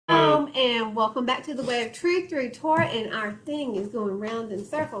and welcome back to the Way of Truth through Torah. And our thing is going round in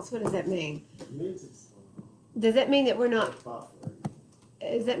circles. What does that mean? Does that mean that we're not?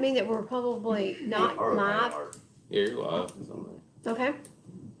 Does that mean that we're probably not live? Yeah, you're live. Okay.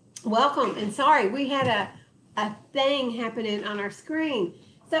 Welcome, and sorry we had a thing happening on our screen.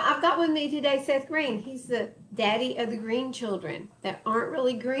 So I've got with me today Seth Green. He's the daddy of the green children that aren't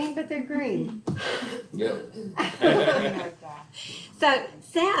really green, but they're green. Yep. So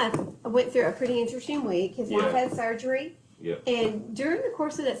Seth went through a pretty interesting week. His wife had surgery. Yep. And during the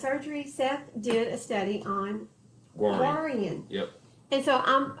course of that surgery, Seth did a study on worrying. Yep. And so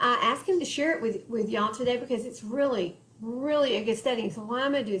I asked him to share it with y'all today because it's really a good study. So what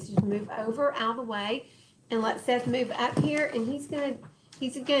I'm going to do is just move over out of the way and let Seth move up here, and he's going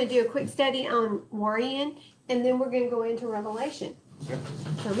to do a quick study on worrying, and then we're going to go into Revelation. Okay.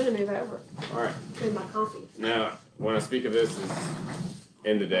 So I'm going to move over. All right. With my coffee. Now, when I speak of this, is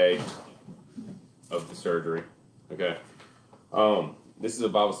in the day of the surgery. Okay. This is a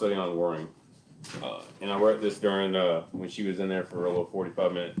Bible study on worrying, and I wrote this during when she was in there for a little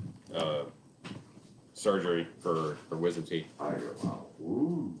 45-minute surgery for wisdom teeth.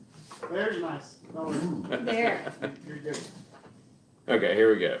 Ooh, there's nice. There. You're good. Okay,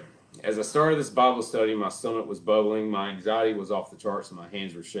 here we go. As I started this Bible study, my stomach was bubbling, my anxiety was off the charts, and my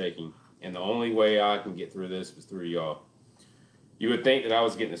hands were shaking. And the only way I can get through this was through y'all. You would think that I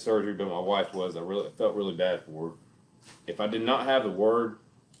was getting the surgery, but my wife was. I felt really bad for her. If I did not have the word,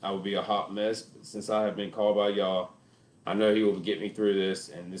 I would be a hot mess. But since I have been called by y'all, I know He will get me through this,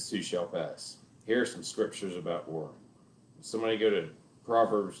 and this too shall pass. Here are some scriptures about worrying. Somebody go to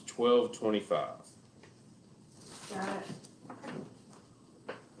Proverbs 12:25. Got it.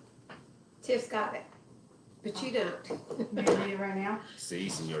 Tiff's got it, but you don't. May I read it right now? See,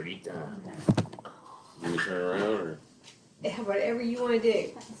 señorita. You want me to turn around, or? Whatever you want to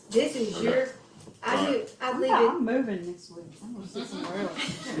do. This is your. I leave it. I'm moving this week. I'm going to sit somewhere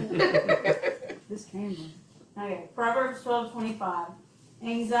else. This camera. Okay, Proverbs 12:25.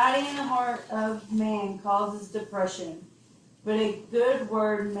 Anxiety in the heart of man causes depression, but a good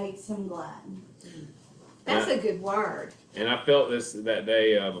word makes him glad. That's a good word. And I felt this that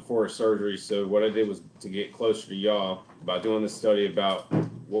day before surgery. So what I did was to get closer to y'all by doing this study about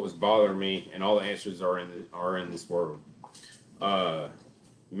what was bothering me, and all the answers are in this word.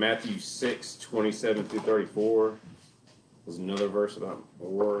 Matthew 6:27 through 34 is another verse about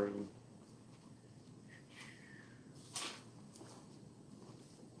worrying.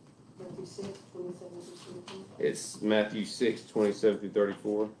 Matthew 6, 27 through 34. It's Matthew 6:27 through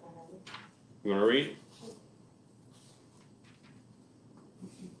 34. You want to read it?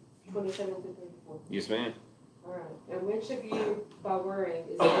 27 through 34. Yes, ma'am. All right. And which of you, by worrying,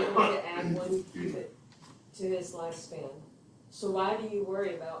 is able to add 1 cubit to his lifespan? So why do you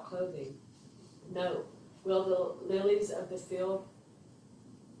worry about clothing? No. Will the lilies of the field...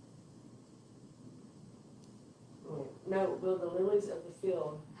 No, will the lilies of the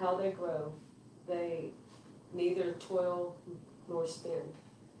field, how they grow, they neither toil nor spin.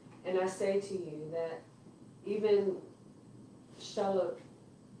 And I say to you that even Shalomo,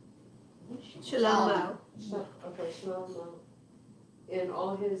 in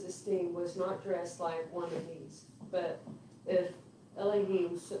all his esteem, was not dressed like one of these. But if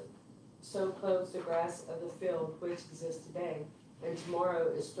Elohim so clothes the grass of the field which exists today, and tomorrow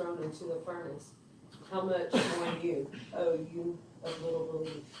is thrown into the furnace, how much more you, O you of little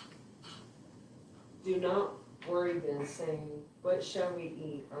belief? Do not worry then, saying, what shall we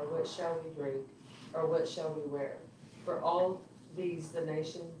eat, or what shall we drink, or what shall we wear? For all these the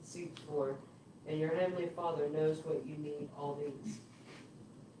nation seeks for, and your heavenly Father knows what you need, all these.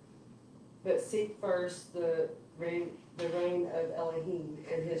 But seek first the reign of Elohim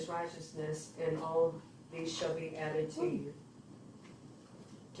and his righteousness, and all these shall be added to you.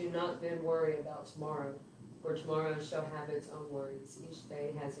 Do not then worry about tomorrow, for tomorrow shall have its own worries. Each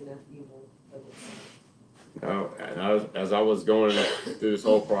day has enough evil of itself. Oh, and as I was going through this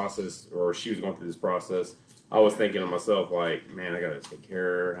whole process, or she was going through this process, I was thinking to myself, like, man, I got to take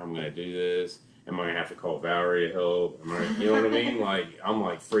care of her. How am I going to do this? Am I going to have to call Valerie to help? You know what I mean? Like, I'm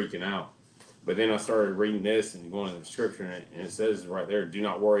like freaking out. But then I started reading this and going to the scripture, and it says right there, do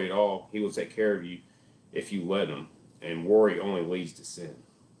not worry at all. He will take care of you if you let him. And worry only leads to sin.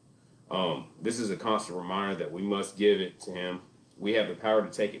 This is a constant reminder that we must give it to him. We have the power to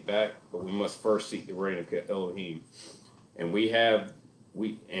take it back, but we must first seek the reign of Elohim. And when we have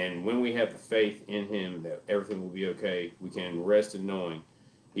the faith in him that everything will be okay, we can rest in knowing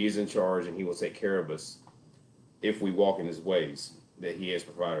he is in charge and he will take care of us if we walk in his ways that he has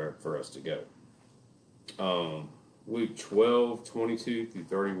provided for us to go. Luke 12:22 through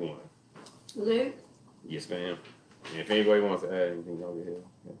 31. Luke? Yes, ma'am. And if anybody wants to add anything, y'all go ahead.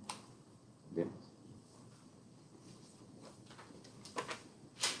 Yeah.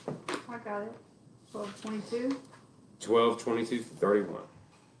 I got it. 12:22. 12:22-31.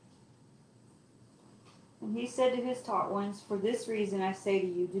 And he said to his taught ones, "For this reason I say to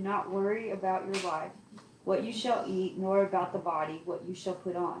you, do not worry about your life, what you shall eat, nor about the body, what you shall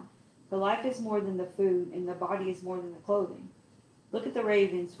put on. For life is more than the food, and the body is more than the clothing. Look at the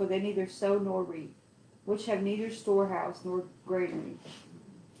ravens, for they neither sow nor reap, which have neither storehouse nor granary,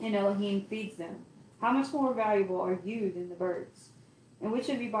 and Elohim feeds them. How much more valuable are you than the birds? And which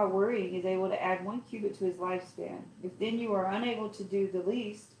of you by worrying is able to add 1 cubit to his lifespan? If then you are unable to do the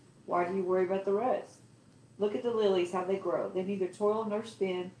least, why do you worry about the rest? Look at the lilies, how they grow. They neither toil nor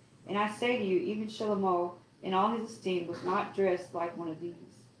spin. And I say to you, even Shalomo, in all his esteem, was not dressed like one of these.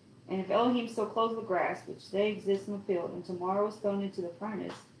 And if Elohim so clothes the grass, which today exists in the field, and tomorrow is thrown into the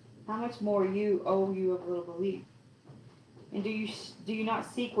furnace, how much more you, O you of little belief? And do you not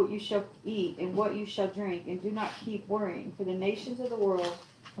seek what you shall eat and what you shall drink, and do not keep worrying? For the nations of the world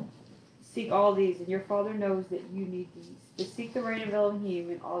seek all these, and your Father knows that you need these. But seek the reign of Elohim,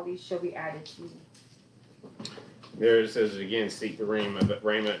 and all these shall be added to you." There it says it again, seek the reign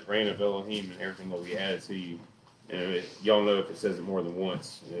of Elohim, and everything will be added to you. And y'all know if it says it more than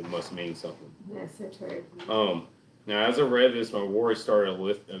once, it must mean something. That's so true. Now as I read this, my worry started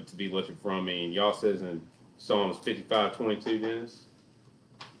to be lifted from me. And y'all says in Psalms 55:22, Dennis?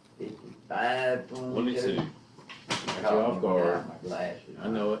 55:22. Got you off guard. My glasses. I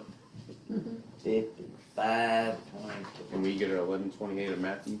know it. 55:22. Can we get an 11:28 of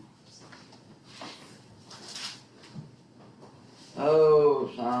Matthew? Oh,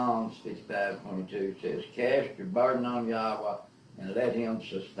 Psalms 55:22 says, "Cast your burden on Yahweh and let him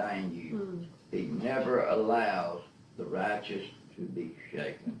sustain you. He never allows the righteous to be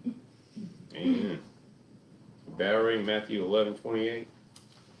shaken." Amen. Valerie, Matthew 11:28.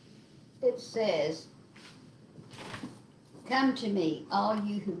 It says, "Come to me, all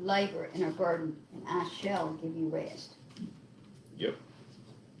you who labor and are burdened, and I shall give you rest." Yep.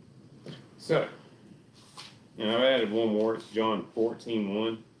 So, and I've added one more. It's John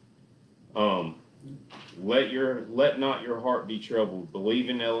 14:1. Let not your heart be troubled. Believe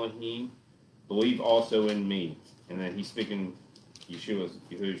in Elohim. Believe also in me. And then he's speaking. Yeshua's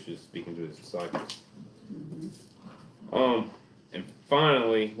speaking to his disciples. And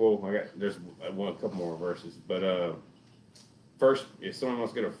finally, there's a couple more verses, but first, if someone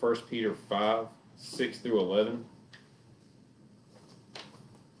wants to go to 1 Peter 5:6-11.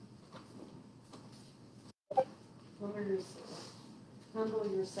 Humble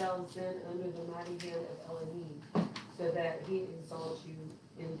yourselves then under the mighty hand of Elohim, so that he exalts you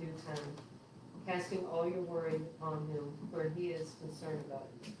in due time, casting all your worry upon him, for he is concerned about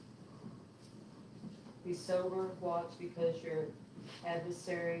you. Be sober, watch, because your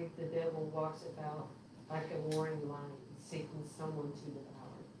adversary, the devil, walks about like a roaring lion, seeking someone to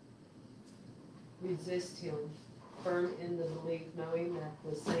devour. Resist him, firm in the belief, knowing that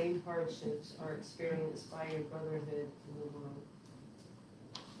the same hardships are experienced by your brotherhood in the world.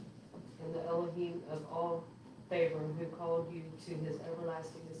 And the Elohim of all favor, who called you to his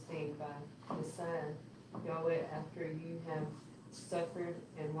everlasting esteem by Messiah, Yahweh, after you have suffered,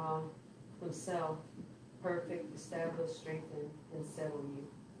 and while himself perfect, establish, strengthen, and settle you.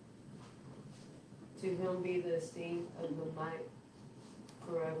 To him be the esteem of the might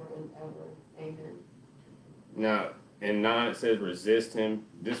forever and ever. Amen. Now, in 9 it says resist him.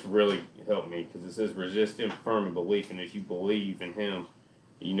 This really helped me because it says resist him firm in belief, and if you believe in him,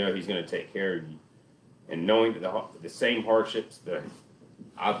 you know he's going to take care of you. And knowing that the same hardships that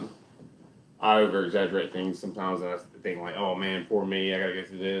I over exaggerate things sometimes, and I think like, oh man, poor me, I got to go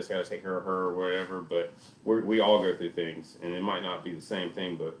through this, got to take care of her or whatever. But we all go through things, and it might not be the same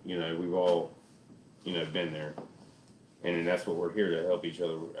thing, but we've all been there, and that's what we're here to help each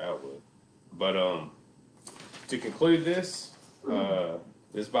other out with. But to conclude this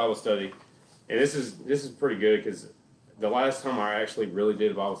Bible study, and this is pretty good because the last time I actually really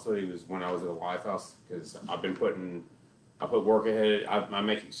did a Bible study was when I was at the Lifehouse, because I put work ahead. I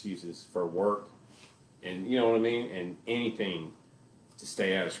make excuses for work, and you know what I mean, and anything to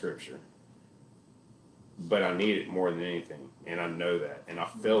stay out of Scripture. But I need it more than anything, and I know that, and I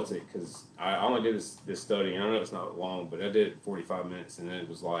felt it because I only did this study. And I know it's not long, but I did it in 45 minutes, and then it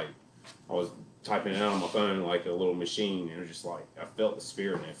was like I was typing it out on my phone like a little machine, and it was just like I felt the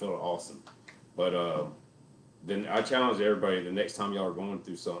Spirit, and it felt awesome. But then I challenge everybody: the next time y'all are going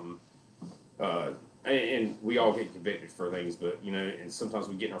through something, and we all get convicted for things, but and sometimes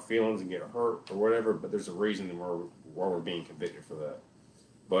we get in our feelings and get hurt or whatever. But there's a reason why we're being convicted for that.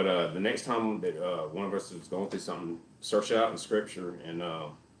 But the next time that one of us is going through something, search it out in Scripture, and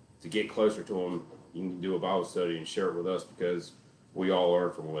to get closer to Him, you can do a Bible study and share it with us because we all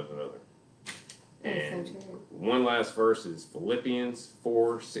learn from one another. And one last verse is Philippians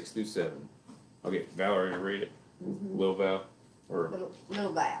 4:6-7. I'll get Valerie to read it. Little Val or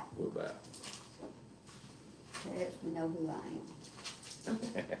Little Val. Little Val. Perhaps we know who I am.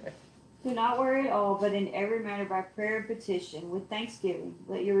 Do not worry at all, but in every matter by prayer and petition, with thanksgiving,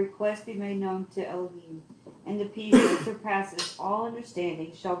 let your requests be made known to Elohim. And the peace that surpasses all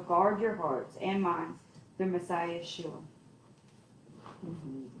understanding shall guard your hearts and minds through Messiah Yeshua.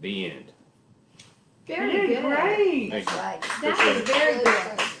 The end. Very You did good. great. Thank you. Right. That is very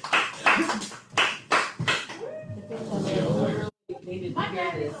good. Needed to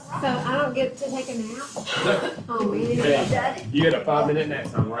hear this. So I don't get to take a nap? Oh, man. Yeah. You had a 5-minute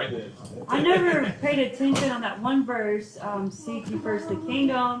nap time right then. I never paid attention on that one verse, seek ye first the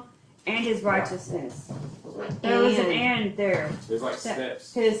kingdom and his righteousness. There was an and there. There's like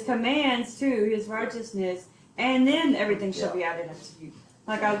steps. His commands too, his righteousness, and then everything shall be added unto you.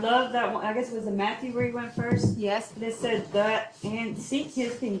 Like I love that one. I guess it was in Matthew where he went first. Yes. It said that and seek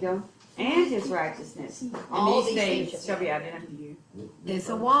his kingdom and his righteousness. And All these these things things shall be added unto you. It's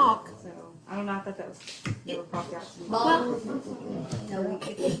a walk. So I don't know if that was they were popped out to me. No, we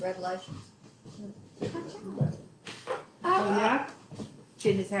picked up Revelation. Oh yeah.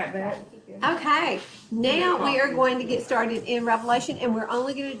 Getting his hat back. Okay, now we are going to get started in Revelation, and we're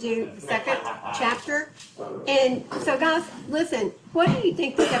only going to do the second chapter. And so, guys, listen, what do you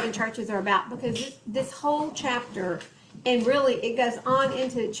think the 7 churches are about? Because this whole chapter, and really it goes on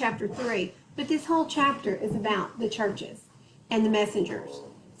into chapter 3, but this whole chapter is about the churches and the messengers.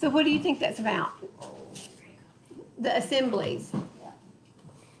 So what do you think that's about? The assemblies.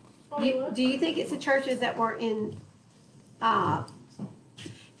 Do you think it's the churches that were in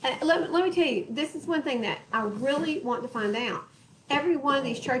let me tell you, this is one thing that I really want to find out. Every one of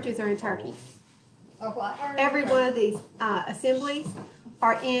these churches are in Turkey. Or what? Every one of these assemblies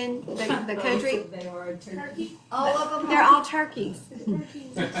are in the country. They are a turkey. All of them? They're all turkeys.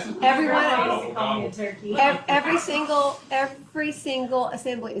 Every one of They call me a turkey. every single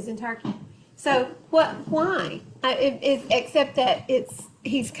assembly is in Turkey. So what? Why? Except that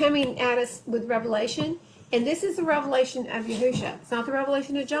he's coming at us with Revelation. And this is the revelation of Yahusha. It's not the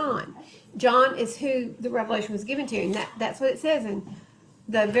revelation of John. John is who the revelation was given to. And that's what it says in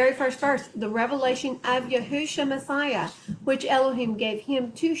the very first verse. The revelation of Yahusha Messiah, which Elohim gave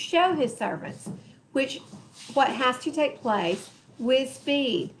him to show his servants, what has to take place with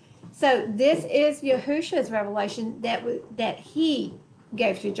speed. So this is Yahusha's revelation that he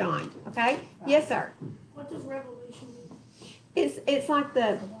gave to John. Okay? Yes, sir. What does Revelation mean? It's like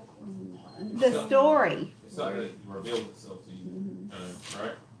the story. It's like it reveals itself to you,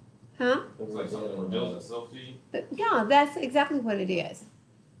 right? Huh? It's like something reveals itself to you. Yeah, that's exactly what it is.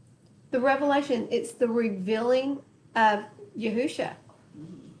 The revelation, it's the revealing of Yahusha.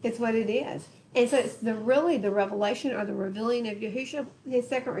 It's what it is. And so it's really the revelation or the revealing of Yahusha, his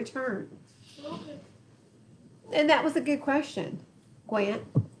second return. Okay. And that was a good question, Gwen.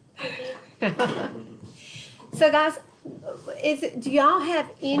 So guys, do y'all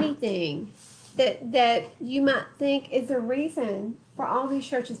have anything that you might think is a reason for all these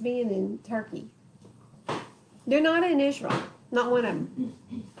churches being in Turkey? They're not in Israel, not one of them.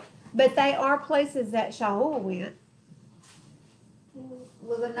 But they are places that Shaul went.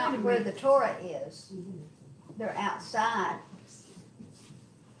 Well, they're not where the Torah is. They're outside.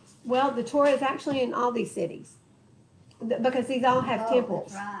 Well, the Torah is actually in all these cities because these all have Oh,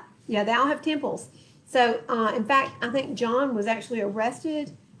 temples. that's right. Yeah, they all have temples. So, in fact, I think John was actually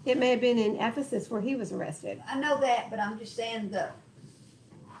arrested. It may have been in Ephesus where he was arrested. I know that, but I'm just saying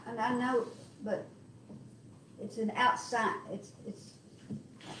and I know, but it's an outside, it's,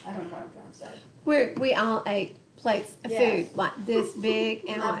 I don't know what I'm trying to say. We all ate plates of Yes. food like this big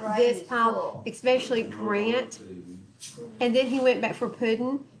and My like brain this is pile, full. especially Grant. And then he went back for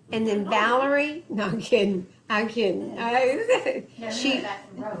pudding. And then Valerie, no, I'm kidding. She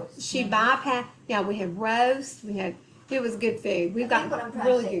bypassed. Yeah, we had roast. It was good food. We've I think what got I'm trying to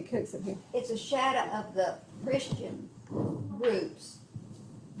really say- good cooks up here. It's a shadow of the Christian groups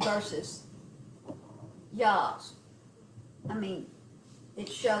versus Yah's. I mean, it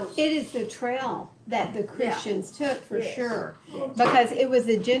shows. It is the trail that the Christians took for Yes. sure, because it was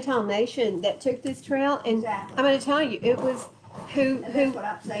the Gentile nation that took this trail, and Exactly. I'm going to tell you, it was And that's what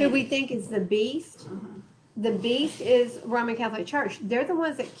I'm saying. who we think is the beast. Mhm. The beast is Roman Catholic Church. They're the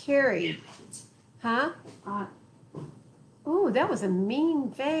ones that carried, huh? Oh, that was a mean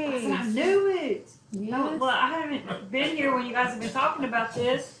face. I knew it. Yes. Well, I haven't been here when you guys have been talking about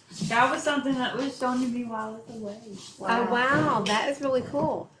this. That was something that was shown to me while I was away. Oh, wow, that is really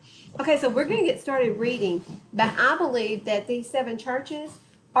cool. Okay, so we're going to get started reading, but I believe that these 7 churches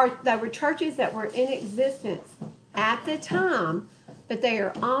they were churches that were in existence at the time, but they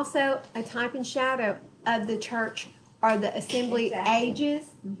are also a type and shadow of the church or the assembly Exactly. ages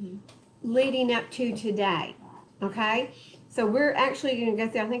leading up to today. Okay, so we're actually going to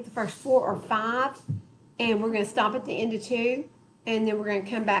go through, I think, the first 4 or 5, and we're going to stop at the end of 2, and then we're going to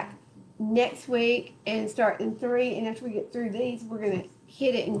come back next week and start in 3, and after we get through these, we're going to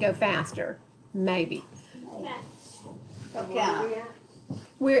hit it and go faster, maybe. Okay.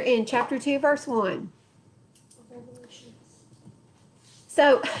 We're in chapter 2, verse 1. Revelations.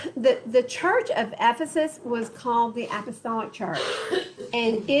 So the church of Ephesus was called the Apostolic Church,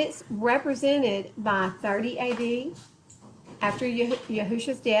 and it's represented by 30 AD, after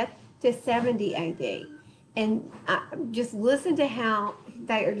Yahushua's death, to 70 AD. And just listen to how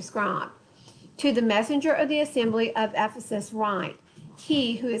they are described. To the messenger of the assembly of Ephesus write,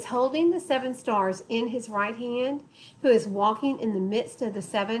 he who is holding the 7 stars in his right hand, who is walking in the midst of the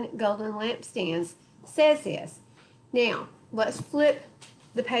 7 golden lampstands, says this. Now, let's flip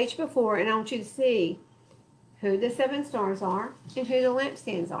the page before, and I want you to see who the 7 stars are and who the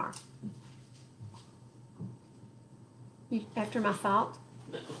lampstands are. You after my thought?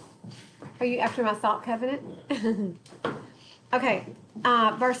 Are you after my thought, Covenant? Okay,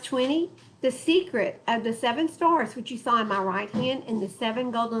 verse 20. The secret of the 7 stars which you saw in my right hand and the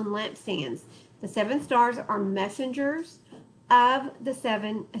 7 golden lampstands. The 7 stars are messengers of the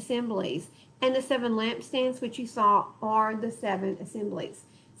 7 assemblies, and the 7 lampstands which you saw are the 7 assemblies.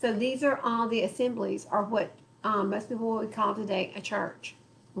 So these are all the assemblies, are what most people would call today a church.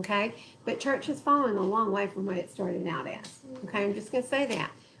 Okay, but church has fallen a long way from what it started out as. Okay, I'm just going to say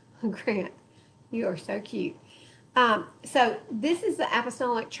that. Grant, you are so cute. So this is the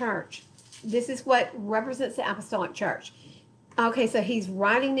apostolic church. This is what represents the apostolic church. Okay, so he's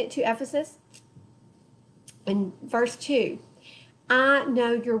writing it to Ephesus. In verse 2, I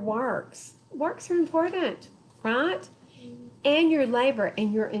know your works. Works are important, right? And your labor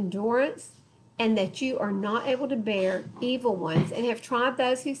and your endurance, and that you are not able to bear evil ones, and have tried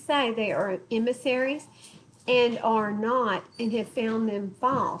those who say they are emissaries and are not, and have found them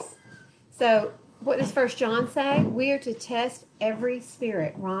false. So what does 1 John say? We are to test every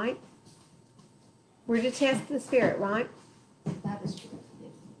spirit, right? We're to test the spirit, right? That is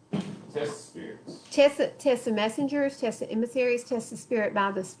true. Test spirits. Test the messengers, test the emissaries, test the spirit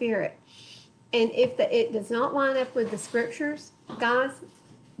by the spirit. And if it does not line up with the scriptures, guys,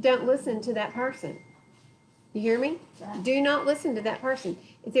 don't listen to that person. You hear me? Right. Do not listen to that person.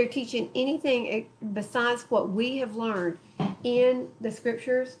 If they're teaching anything besides what we have learned in the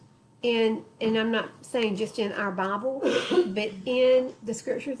scriptures, and I'm not saying just in our Bible, but in the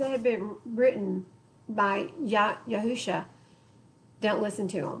scriptures that have been written by Yahushua, don't listen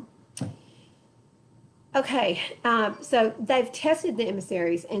to them. Okay, so they've tested the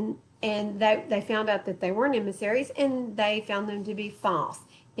emissaries, and they found out that they weren't emissaries, and they found them to be false.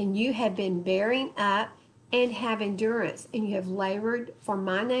 And you have been bearing up and have endurance, and you have labored for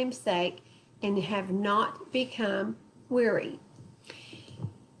my name's sake, and have not become weary.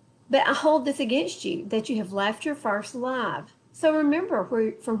 But I hold this against you, that you have left your first love. So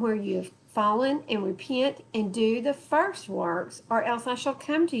remember from where you have fallen, and repent and do the first works, or else I shall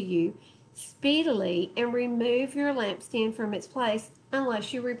come to you speedily and remove your lampstand from its place,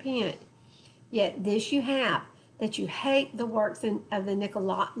 unless you repent. Yet this you have, that you hate the works of the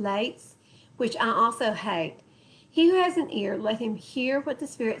Nicolaitans, which I also hate. He who has an ear, let him hear what the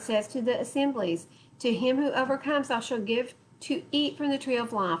Spirit says to the assemblies. To him who overcomes, I shall give to eat from the tree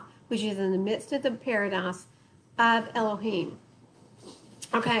of life, which is in the midst of the paradise of Elohim.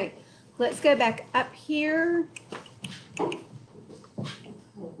 Okay, let's go back up here.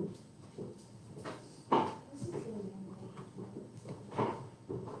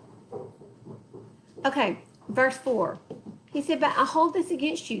 Okay, verse 4. He said, but I hold this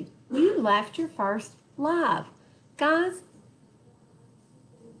against you. You left your first love. Guys,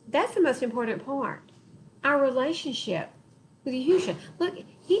 that's the most important part. Our relationship with Yahushua. Look,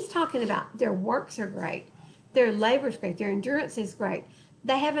 he's talking about their works are great. Their labor is great. Their endurance is great.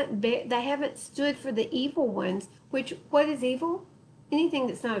 They haven't stood for the evil ones, which, what is evil? Anything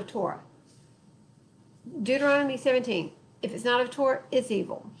that's not of Torah. Deuteronomy 17. If it's not of Torah, it's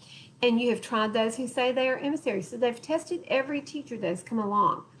evil. And you have tried those who say they are emissaries. So they've tested every teacher that has come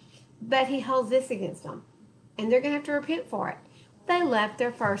along. But he holds this against them. And they're going to have to repent for it. They left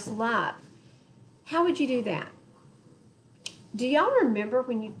their first love. How would you do that? Do y'all remember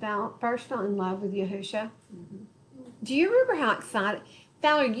when you first fell in love with Yahusha? Do you remember how excited?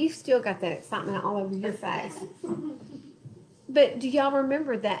 Valerie, you still got that excitement all over your face. But do y'all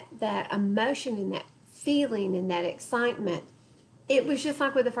remember that emotion and that feeling and that excitement? It was just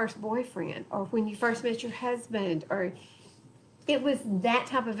like with the first boyfriend or when you first met your husband, or it was that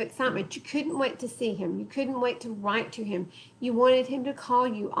type of excitement. You couldn't wait to see him. You couldn't wait to write to him. You wanted him to call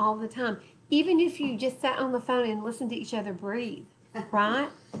you all the time. Even if you just sat on the phone and listened to each other breathe, right?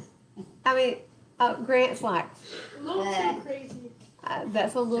 I mean, Grant's like, A little too crazy.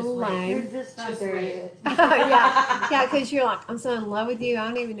 that's a little lame. You're just not there yet. yeah, because you're like, I'm so in love with you, I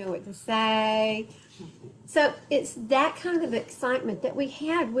don't even know what to say. So it's that kind of excitement that we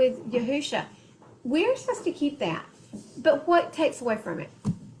had with Yahusha. We're supposed to keep that. But what takes away from it?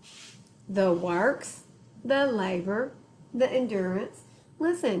 The works, the labor, the endurance.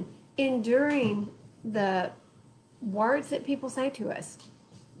 Listen, enduring the words that people say to us.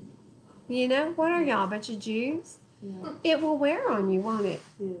 You know, what are y'all, a bunch of Jews? Yeah. It will wear on you, won't it,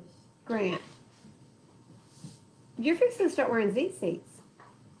 Yes. Grant? You're fixing to start wearing Z seats.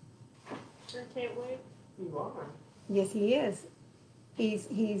 I can't wait. You are. Yes, he is.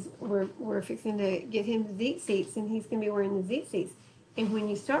 We're fixing to get him the Z seats, and he's going to be wearing the Z seats. And when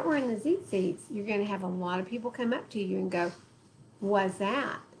you start wearing the Z seats, you're going to have a lot of people come up to you and go, "What's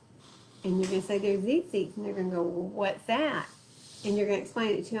that?" And you're going to say they're Z seats, and they're going to go, "Well, what's that?" And you're going to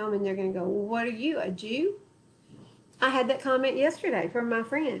explain it to them, and they're going to go, "Well, what are you, a Jew?" I had that comment yesterday from my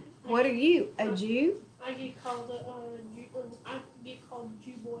friend. "What are you, a Jew?" I get called I get called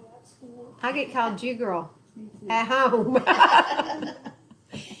Jew boy at school. I get called Jew girl at home.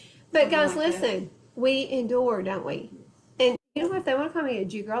 But guys, listen, we endure, don't we? And you know what? If they want to call me a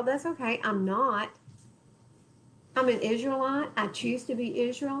Jew girl, that's okay. I'm not. I'm an Israelite. I choose to be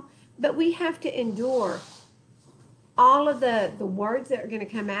Israel. But we have to endure all of the words that are going to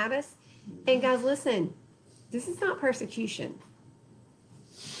come at us. And guys, listen, this is not persecution.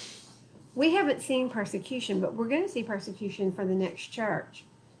 We haven't seen persecution, but we're going to see persecution for the next church,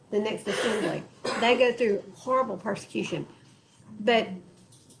 the next assembly. They go through horrible persecution. But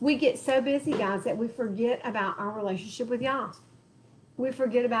we get so busy, guys, that we forget about our relationship with Yah. We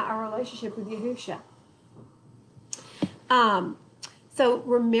forget about our relationship with Yahusha. So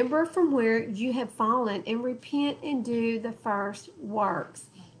remember from where you have fallen and repent and do the first works.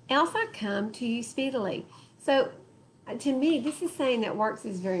 Else I come to you speedily. So to me, this is saying that works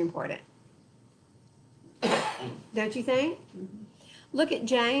is very important. Don't you think? Look at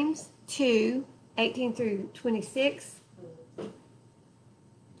James 2:18 through 26.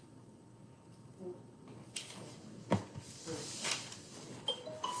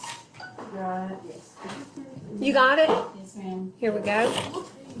 Got it? Yes. You got it? Yes, ma'am. Here we go.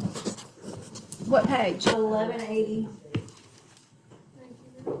 What page? 1180.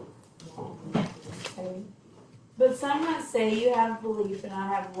 Thank you. But some might say, you have belief and I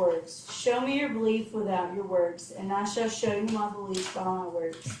have works. Show me your belief without your works, and I shall show you my belief by my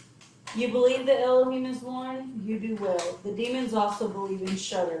works. You believe that Elohim is one? You do well. The demons also believe and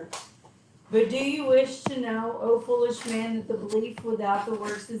shudder. But do you wish to know, O foolish man, that the belief without the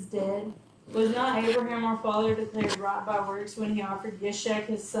works is dead? Was not Abraham our father declared right by works when he offered Yeshek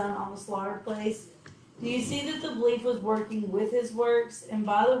his son on the slaughter place? Do you see that the belief was working with his works, and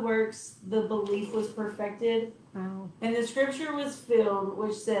by the works the belief was perfected? Wow. And the scripture was filled,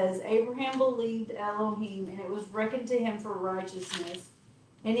 which says, Abraham believed Elohim, and it was reckoned to him for righteousness.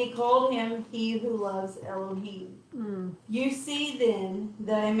 And he called him he who loves Elohim. Mm. You see then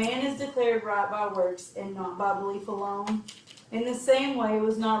that a man is declared right by works, and not by belief alone. In the same way,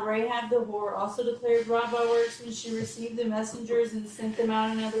 was not Rahab the whore also declared right by works when she received the messengers and sent them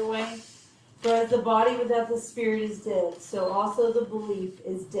out another way? For as the body without the spirit is dead, so also the belief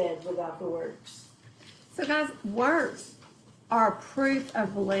is dead without the works. So guys, works are proof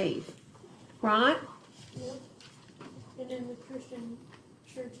of belief, right? Yep. And in the Christian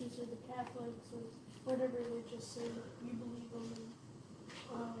churches or the Catholics or whatever they just say you believe on,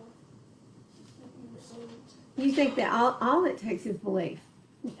 like you were saying. You think that all it takes is belief.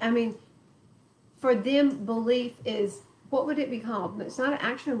 I mean, for them, belief is, what would it be called? It's not an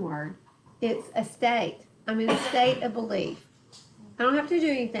action word. It's a state. I'm in a state of belief. I don't have to do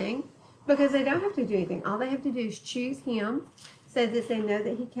anything because they don't have to do anything. All they have to do is choose him so that they know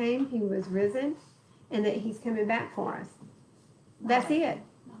that he came, he was risen, and that he's coming back for us. That's it.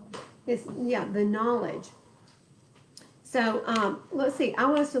 It's, the knowledge. So let's see. I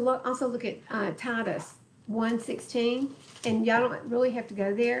want us to also look at Titus 1:16, and y'all don't really have to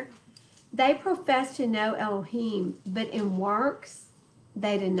go there. They profess to know Elohim, but in works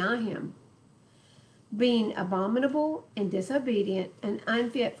they deny him. being abominable and disobedient and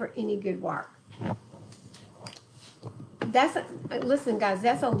unfit for any good work. Listen, guys,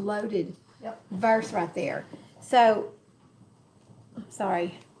 that's a loaded Yep. verse right there. So, I'm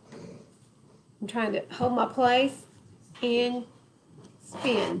sorry. I'm trying to hold my place and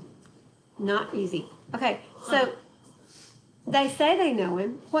spin. Not easy. Okay, so they say they know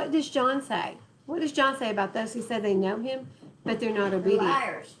him. What does John say? What does John say about those who say they know him, but they're not They're obedient?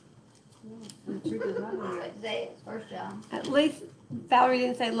 liars. The truth is not in That's you. what it says, First John. At least Valerie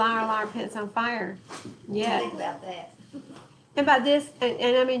didn't say liar, liar, pants on fire. Yeah. Think about that. And by this,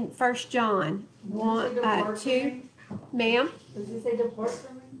 and I mean First John 2, ma'am. Does he say depart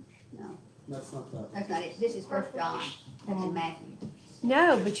from me? That's not that. That's not it. This is First John. That's in Matthew.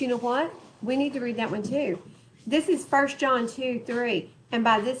 No, but you know what? We need to read that one too. This is First John 2:3. And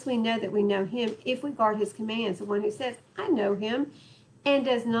by this we know that we know him if we guard his commands. The one who says, I know him, and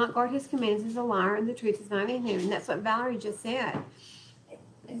does not guard his commands is a liar, and the truth is not in him. And that's what Valerie just said.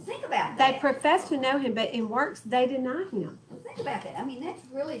 And think about They that. profess to know him, but in works they deny him. Think about that. I mean, that's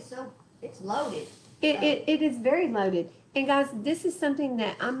really so, it's loaded. It is very loaded. And guys, this is something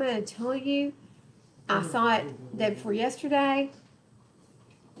that I'm going to tell you. I saw it day before yesterday.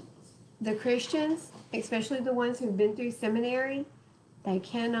 The Christians, especially the ones who've been through seminary, they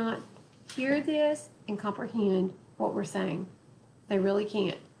cannot hear this and comprehend what we're saying. They really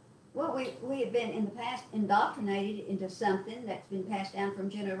can't. Well, we have been in the past indoctrinated into something that's been passed down from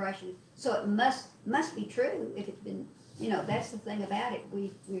generation. So it must be true if it's been, that's the thing about it.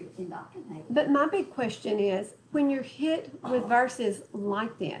 We're indoctrinated. But my big question is, when you're hit with verses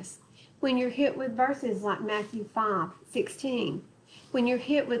like this, when you're hit with verses like Matthew 5:16, when you're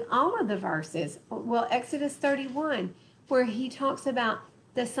hit with all of the verses, well, Exodus 31, where he talks about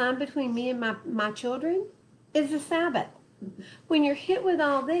the sign between me and my children is the Sabbath. When you're hit with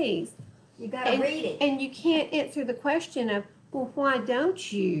all these, You gotta read it. and you can't answer the question of, well, why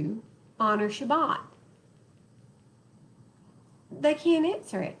don't you honor Shabbat? They can't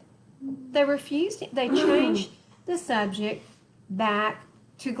answer it. They refused it. They changed the subject back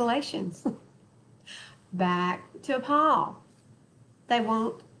to Galatians, back to Paul. They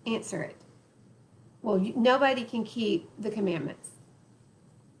won't answer it. Well, nobody can keep the commandments.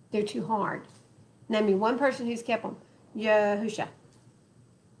 They're too hard. Name me one person who's kept them. Yahusha.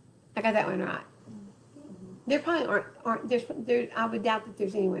 I got that one right. There probably aren't there, I would doubt that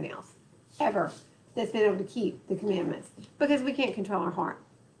there's anyone else ever that's been able to keep the commandments because we can't control our heart.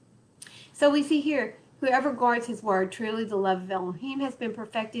 So we see here, whoever guards his word, truly the love of Elohim has been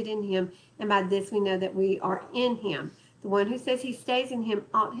perfected in him, and by this we know that we are in him. The one who says he stays in him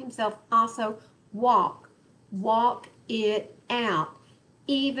ought himself also walk it out,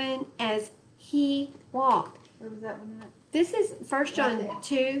 even as he walked. Where was that one at? This is 1 John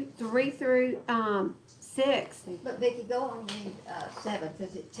 2:3-6. But Vicki, go on and read 7,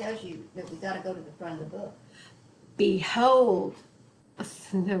 because it tells you that we gotta go to the front of the book. Behold. How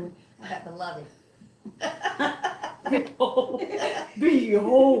about beloved? Behold.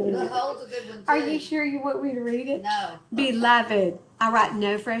 Behold's a good one too. Are you sure you want me to read it? No. Beloved, I write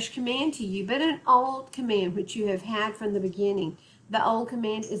no fresh command to you, but an old command which you have had from the beginning. The old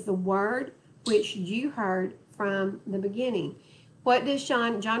command is the word which you heard from the beginning. What does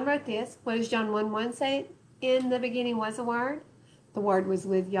John wrote this. What does John 1:1 say? In the beginning was a word. The word was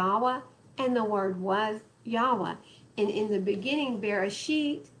with Yahweh, and the word was Yahweh. And in the beginning,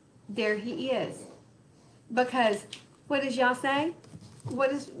 Bereshit, there he is. Because what does Yah say? What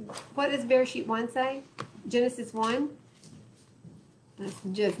does Bereshit 1 say? Genesis 1? Let's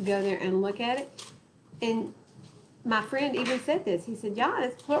just go there and look at it. And my friend even said this. He said, Yah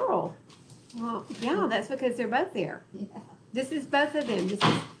is plural. Well, yeah, that's because they're both there. Yeah. This is both of them. This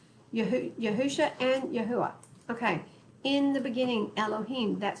is Yahusha and Yahuwah. Okay. In the beginning,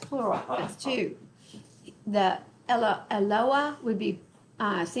 Elohim, that's plural. That's two. The Eloah would be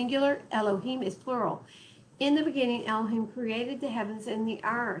singular. Elohim is plural. In the beginning, Elohim created the heavens and the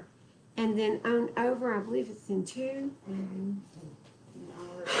earth. And then on over, I believe it's in 2.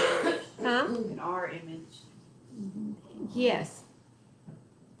 Huh? In our image. Yes.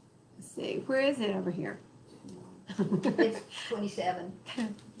 Let's see. Where is it over here? It's 27.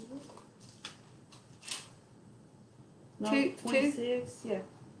 No, Two- 26. Yeah.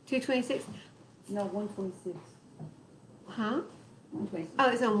 226. No, 126. Huh? 126. Oh,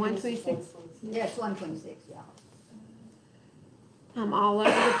 it's on 126. Yeah, it's 126, yeah. I'm all over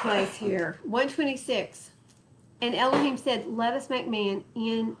the place here. 126. And Elohim said, let us make man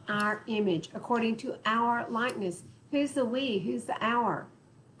in our image, according to our likeness. Who's the we? Who's the our?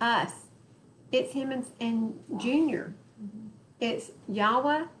 Us. It's him and Junior. It's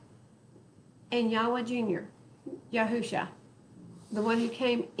Yahweh and Yahweh Jr., Yahusha, the one who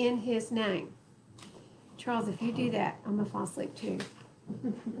came in his name. Charles, if you do that, I'm gonna fall asleep too.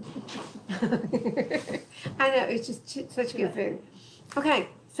 I know, it's just such good food. Okay,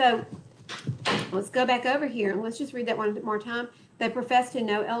 so let's go back over here and let's just read that one more time. They profess to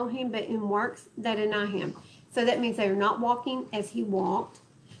know Elohim, but in works they deny him. So that means they are not walking as he walked.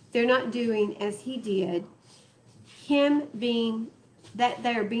 They're not doing as he did. Him being that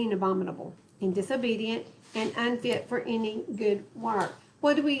they are being abominable and disobedient and unfit for any good work.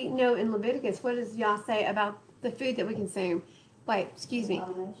 What do we know in Leviticus? What does Yah say about the food that we consume? Wait, excuse me.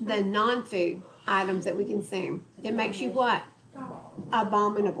 The non-food items that we consume. It makes you what?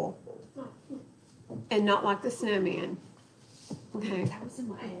 Abominable. And not like the snowman. Okay. That was in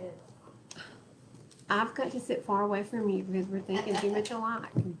my head. I've got to sit far away from you because we're thinking too much alike.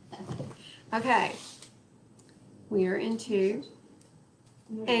 Okay. We are in 2.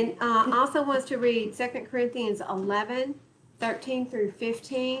 And also wants to read 2 Corinthians 11, 13 through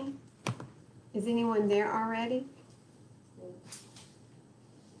 15. Is anyone there already?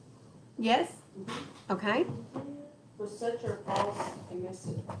 Yes? Okay. For such are false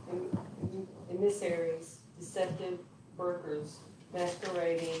emissaries, deceptive workers,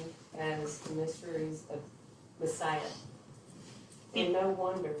 masquerading as the mysteries of Messiah. And no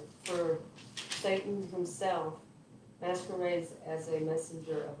wonder, for Satan himself masquerades as a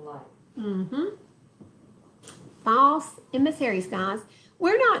messenger of light. Mm-hmm. False emissaries, guys.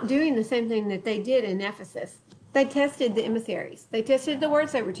 We're not doing the same thing that they did in Ephesus. They tested the emissaries. They tested the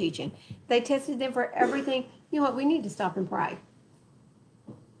words they were teaching. They tested them for everything. You know what? We need to stop and pray.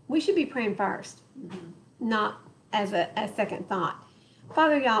 We should be praying first, not as a second thought.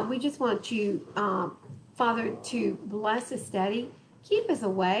 Father, y'all, we just want you, Father, to bless the study. Keep us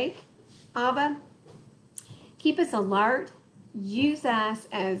awake, Abba. Keep us alert. Use us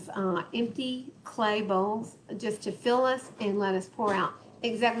as empty clay bowls just to fill us and let us pour out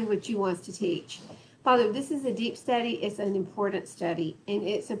exactly what you want us to teach. Father, this is a deep study. It's an important study, and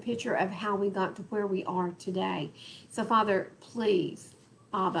it's a picture of how we got to where we are today. So, Father, please,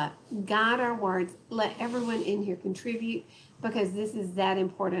 Abba, guide our words. Let everyone in here contribute because this is that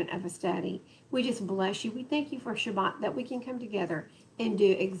important of a study. We just bless you. We thank you for Shabbat, that we can come together and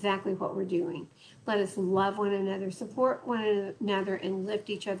do exactly what we're doing. Let us love one another, support one another, and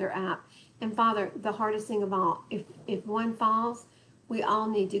lift each other up. And Father, the hardest thing of all, if one falls, we all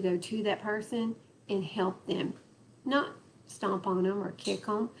need to go to that person and help them. Not stomp on them or kick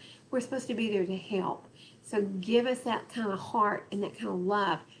them. We're supposed to be there to help. So give us that kind of heart and that kind of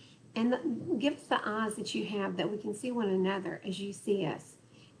love. And give us the eyes that you have that we can see one another as you see us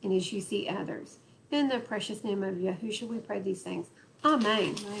and as you see others. In the precious name of Yahushua, we pray these things.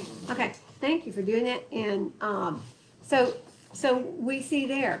 Amen. Okay, thank you for doing that. And so we see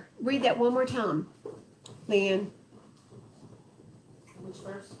there. Read that one more time, Leanne. Which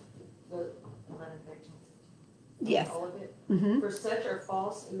verse? The 11, 13. Yes. All of it? Mm-hmm. For such are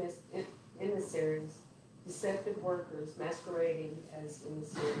false emissaries, deceptive workers, masquerading as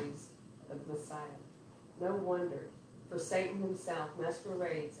emissaries of Messiah. No wonder, for Satan himself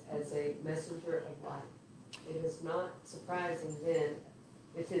masquerades as a messenger of light. It is not surprising then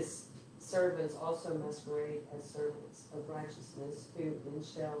if his servants also masquerade as servants of righteousness, who then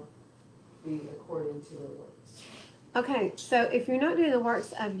shall be according to their works. Okay, so if you're not doing the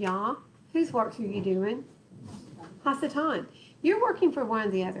works of Yah, whose works are you doing? Hasatan. You're working for one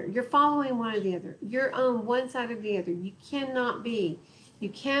or the other. You're following one or the other. You're on one side or the other. You cannot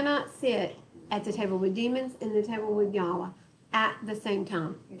sit at the table with demons and the table with Yahweh at the same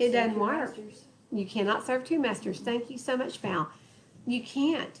time. It doesn't work. You cannot serve 2 masters. Thank you so much, Val. You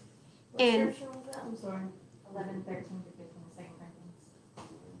can't. And I'm sorry. 11, 13 to 15, 2 Corinthians.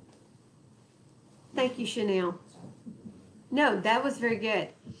 thank you, Chanel. No, that was very good.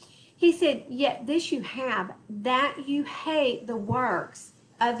 He said, yet this you have, that you hate the works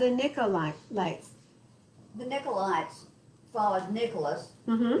of the Nicolaitans. The Nicolaites followed Nicholas,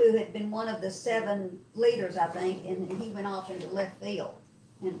 Mm-hmm. who had been one of the 7 leaders, I think, and he went off into left field.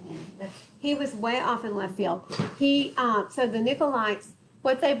 And that's, He was way off in left field. So the Nicolaites,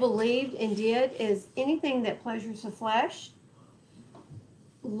 what they believed and did is anything that pleasures the flesh,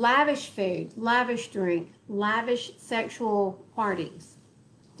 lavish food, lavish drink, lavish sexual parties,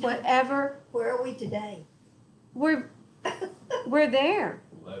 whatever. where are we today? We're there.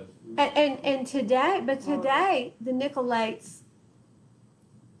 And today, but today the Nicolaites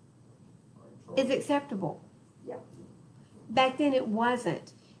is acceptable. Back then it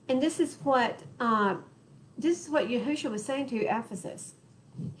wasn't. And this is what Yahushua was saying to Ephesus.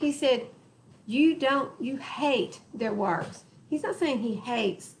 He said, you hate their works. He's not saying he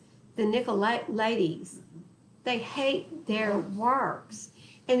hates the Nicolaides. They hate their works.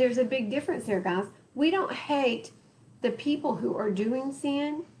 And there's a big difference there, guys. We don't hate the people who are doing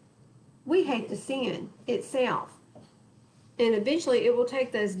sin. We hate the sin itself. And eventually it will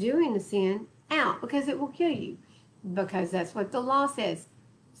take those doing the sin out because it will kill you. Because that's what the law says.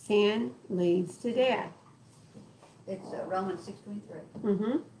 Sin leads to death. It's Romans 6:23.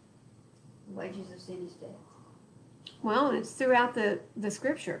 Mm-hmm. The wages of sin is death. Well, and it's throughout the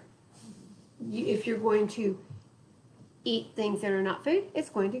scripture. If you're going to eat things that are not food, it's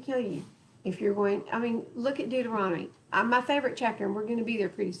going to kill you. If you're going, I mean, look at Deuteronomy. My favorite chapter, and we're going to be there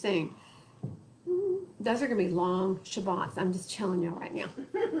pretty soon. Those are going to be long Shabbats. I'm just telling you right now.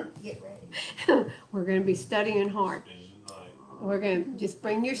 Get ready. We're going to be studying hard. We're going to just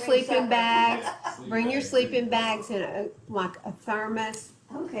bring your Bring sleeping supper. bags. Bring your sleeping bags and like a thermos.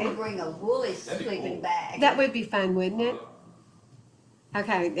 Okay. Bring a woolly sleeping bag. That would be fun, wouldn't it?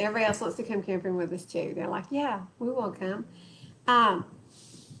 Okay, everybody else wants to come camping with us too. They're like, yeah, we will come.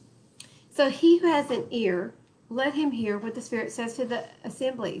 So he who has an ear, let him hear what the Spirit says to the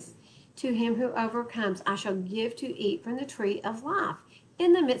assemblies. To him who overcomes, I shall give to eat from the tree of life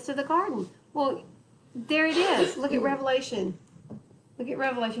in the midst of the garden. Well, there it is. Look at Revelation. Look at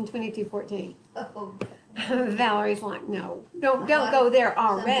Revelation 22:14. Oh, Valerie's like, no, don't go there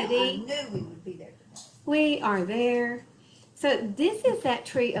already. I knew we would be there today. We are there. So this is that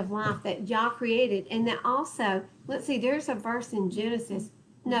tree of life that Yah created. And that also, let's see, there's a verse in Genesis.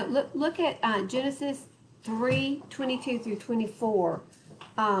 No, look at Genesis 3:22 through 24.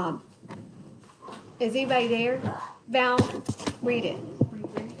 Is anybody there? Val, read it.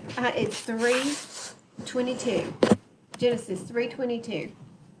 It's 3:22. Genesis 3:22.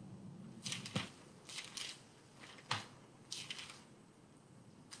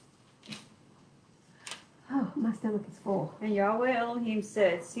 Oh, my stomach is full. And Yahweh Elohim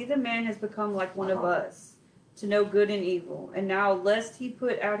said, see, the man has become like one of us, to know good and evil. And now lest he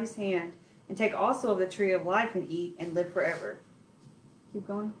put out his hand and take also of the tree of life and eat and live forever. Keep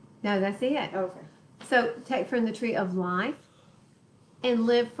going. No, that's it. Okay. So take from the tree of life and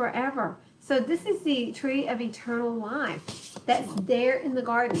live forever. So this is the tree of eternal life that's there in the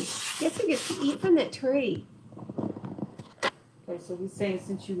garden. Guess who gets to eat from that tree? Okay, so he's saying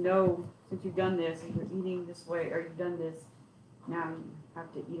since you've done this and you're eating this way or you've done this, now you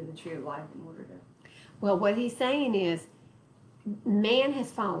have to eat of the tree of life in order to. Well, what he's saying is man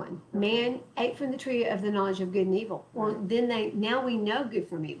has fallen. Man ate from the tree of the knowledge of good and evil. Well, then now we know good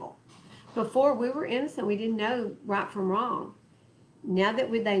from evil. Before we were innocent, we didn't know right from wrong. Now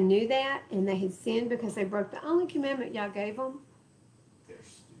that they knew that and they had sinned because they broke the only commandment y'all gave them,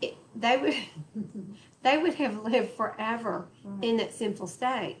 they would have lived forever in that sinful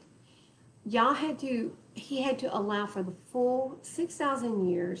state. He had to allow for the full 6,000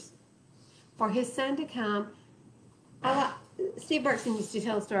 years for his son to come. Steve Berkson used to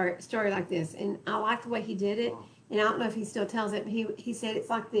tell a story like this, and I like the way he did it, and I don't know if he still tells it, but he said it's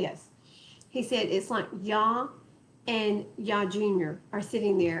like this. He said it's like Yah and Yah Jr. are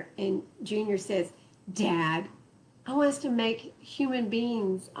sitting there, and Jr. says, Dad, I want us to make human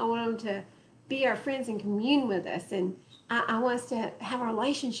beings. I want them to be our friends and commune with us, and I want us to have a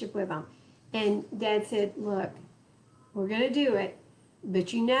relationship with them. And Dad said, look, we're going to do it,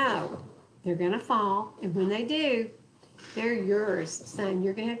 but you know they're going to fall, and when they do, they're yours, son.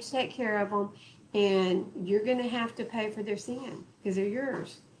 You're going to have to take care of them, and you're going to have to pay for their sin because they're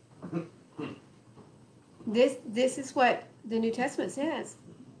yours. This is what the New Testament says.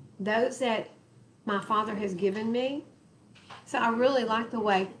 Those that my Father has given me. So I really like the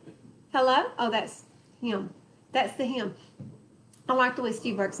way, hello? Oh, that's him. That's the him. I like the way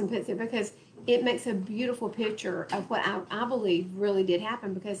Steve Berkson puts it because it makes a beautiful picture of what I believe really did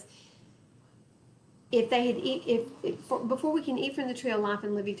happen. Because if they had before we can eat from the tree of life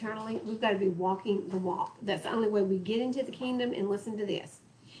and live eternally, we've got to be walking the walk. That's the only way we get into the kingdom. And listen to this.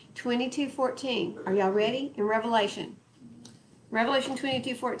 22:14. Are y'all ready? In Revelation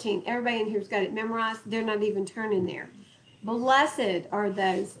 22:14. Everybody in here's got it memorized. They're not even turning there. Blessed are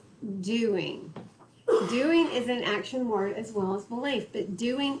those doing. Doing is an action word as well as belief, but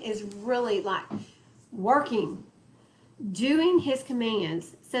doing is really like working. Doing his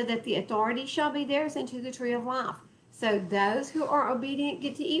commands so that the authority shall be theirs into the tree of life. So those who are obedient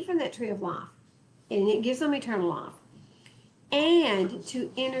get to eat from that tree of life, and it gives them eternal life. And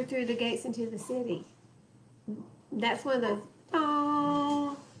to enter through the gates into the city. That's one of those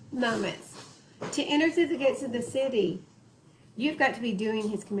moments. To enter through the gates of the city, you've got to be doing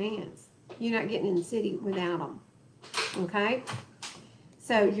his commands. You're not getting in the city without them. Okay?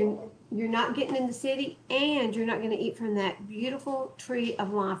 So you're not getting in the city, and you're not going to eat from that beautiful tree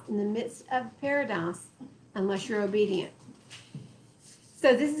of life in the midst of paradise unless you're obedient.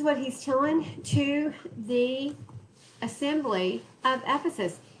 So this is what he's telling to the assembly of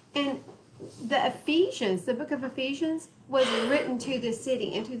Ephesus. And the Ephesians, the book of Ephesians, was written to this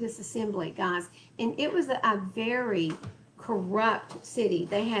city and to this assembly, guys. And it was a very corrupt city.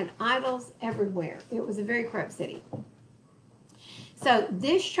 They had idols everywhere. It was a very corrupt city. So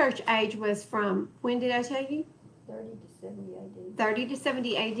this church age was from, when did I tell you? 30 to 70 AD. 30 to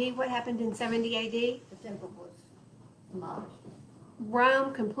 70 AD. What happened in 70 AD? The temple was demolished.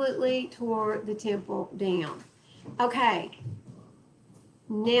 Rome completely tore the temple down. Okay.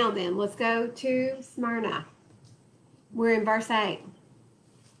 Now then, let's go to Smyrna. We're in verse 8.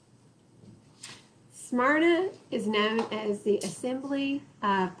 Smyrna is known as the assembly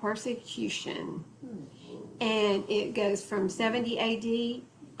of persecution. And it goes from 70 AD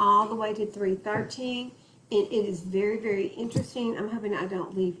all the way to 313. And it is very, very interesting. I'm hoping I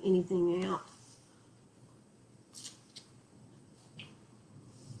don't leave anything out.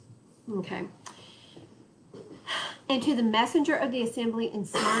 Okay. And to the messenger of the assembly in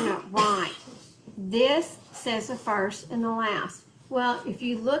Smyrna write, this says the first and the last. Well, if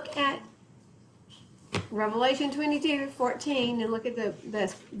you look at Revelation 22:14 and look at the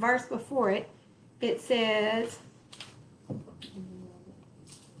verse before it, it says,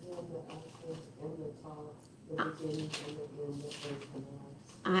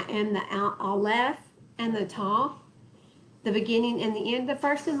 I am the Aleph and the Tav, the beginning and the end, the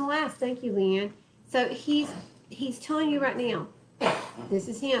first and the last. Thank you, Leanne. So he's telling you right now, this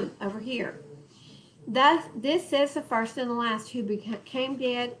is him over here. Thus, this says the first and the last who became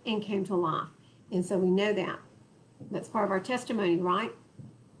dead and came to life. And so we know that. That's part of our testimony, right?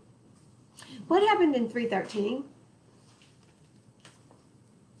 What happened in 313?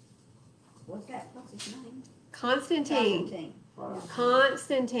 What's his name? Constantine.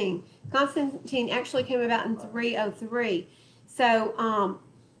 Constantine actually came about in 303. So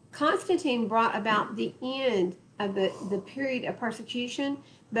Constantine brought about the end of the period of persecution,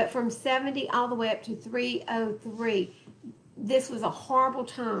 but from 70 all the way up to 303, this was a horrible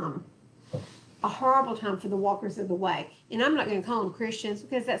time for the walkers of the way. And I'm not going to call them Christians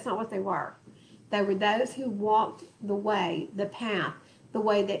because that's not what they were. They were those who walked the way, the path, the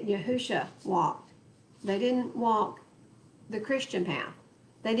way that Yahushua walked. They didn't walk the Christian path.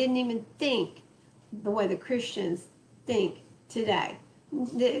 They didn't even think the way the Christians think today.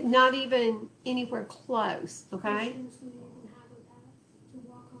 Not even anywhere close, okay? Christians who didn't have a path to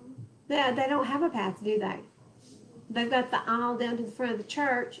walk on. They don't have a path, do they? They've got the aisle down to the front of the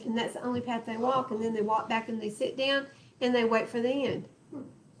church, and that's the only path they walk, and then they walk back and they sit down, and they wait for the end.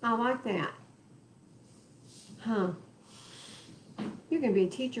 I like that. Huh. You're going to be a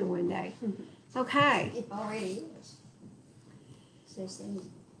teacher one day. Okay. It already is. Says things.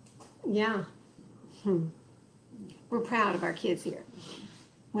 Yeah. We're proud of our kids here.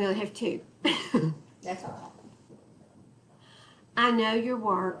 We only have 2. That's all I know your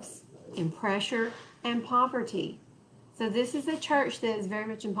works in pressure and poverty. So this is a church that is very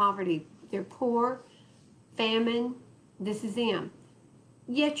much in poverty. They're poor, famine. This is them.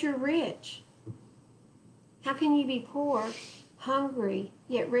 Yet you're rich. How can you be poor, hungry,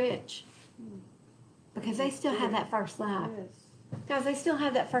 yet rich? Because they still have that first love. Guys, they still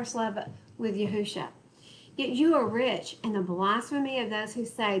have that first love with Yahushua. Yet you are rich, and the blasphemy of those who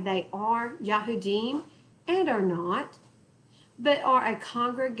say they are Yahudim and are not, but are a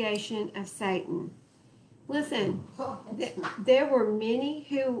congregation of Satan. Listen, there were many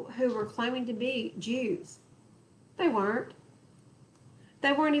who were claiming to be Jews. They weren't.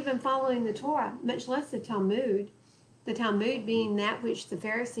 They weren't even following the Torah, much less the Talmud. The Talmud being that which the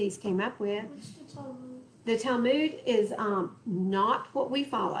Pharisees came up with. What's the Talmud? The Talmud is not what we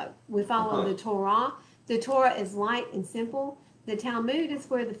follow. We follow the Torah. The Torah is light and simple. The Talmud is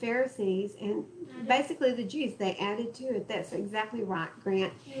where the Pharisees and basically the Jews, they added to it. That's exactly right,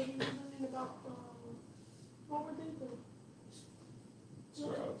 Grant. Yeah, you were learning about what were they?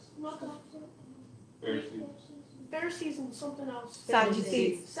 Not the Pharisees. Pharisees and something else.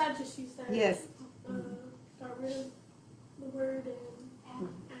 Sadducees. Sadducees. That, Yes. got rid of the word and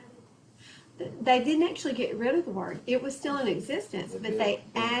added. They didn't actually get rid of the word. It was still in existence, but they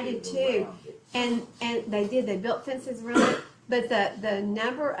added to. And they did. They built fences around it. But the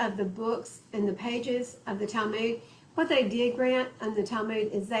number of the books and the pages of the Talmud, what they did, Grant, on the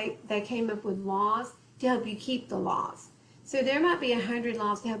Talmud is they came up with laws to help you keep the laws. So there might be 100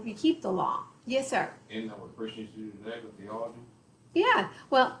 laws to help you keep the law. Yes, sir. Isn't that what Christians do today with theology? Yeah.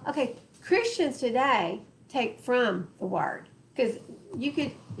 Well, okay. Christians today take from the word. Because you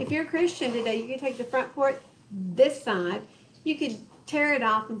could, if you're a Christian today, you could take the front porch this side, you could tear it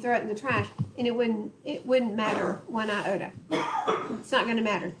off and throw it in the trash, and it wouldn't matter one iota. It's not going to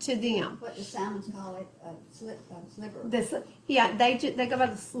matter to them. What do Simons call it, sliver? Yeah, they go by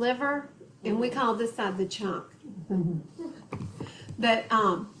the sliver, and we call this side the chunk. But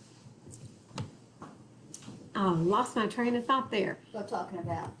I lost my train of thought there. We're talking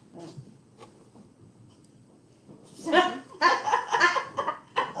about.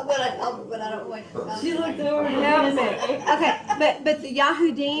 But I don't want to. She looked over. No, okay, but the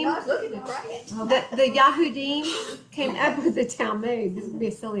Yahudim, I was looking at Grant. the Yahudim came up with the Talmud. This would be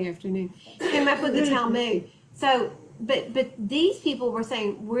a silly afternoon. Came up with the Talmud. So, but these people were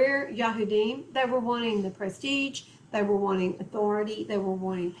saying we're Yahudim. They were wanting the prestige. They were wanting authority. They were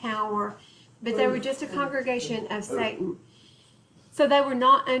wanting power. But they were just a congregation of Satan. So they were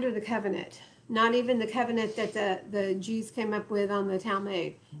not under the covenant. Not even the covenant that the Jews came up with on the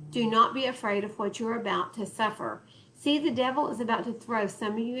Talmud. Do not be afraid of what you're about to suffer. See, the devil is about to throw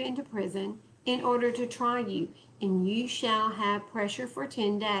some of you into prison in order to try you, and you shall have pressure for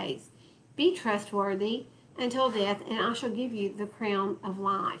 10 days. Be trustworthy until death, and I shall give you the crown of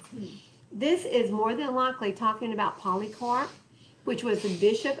life. This is more than likely talking about Polycarp, which was the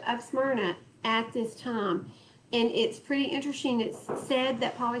bishop of Smyrna at this time. And it's pretty interesting. It's said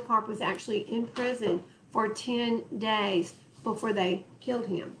that Polycarp was actually in prison for 10 days before they killed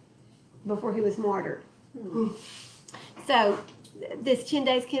him, before he was martyred. So this 10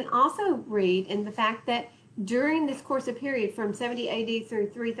 days can also read in the fact that during this course of period from 70 AD through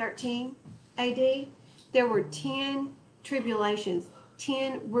 313 AD, there were 10 tribulations,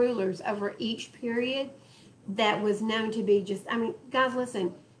 10 rulers over each period that was known to be just, I mean, guys,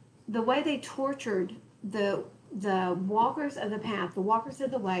 listen, the way they tortured the walkers of the path, the walkers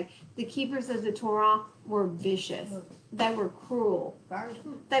of the way, the keepers of the Torah were vicious. They were cruel.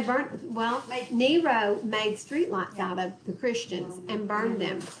 They burnt, well, Nero made streetlights out of the Christians and burned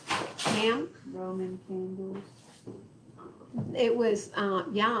them. Ma'am? Roman candles. It was,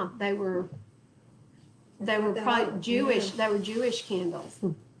 yeah, they were probably Jewish, they were Jewish candles.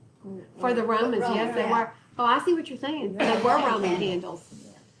 For the Romans, yes, they were. Oh, I see what you're saying. They were Roman candles.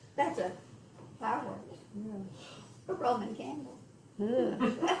 That's a firework. A Roman candle.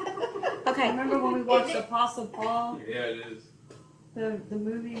 Ugh. Okay. Remember when we watched Apostle Paul? Yeah, it is. The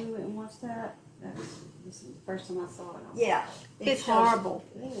movie, we went and watched that? This is the first time I saw it. Yeah. It's horrible.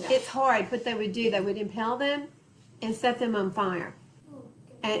 It's horrid what they would do. They would impale them and set them on fire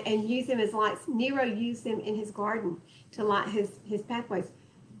and use them as lights. Nero used them in his garden to light his pathways.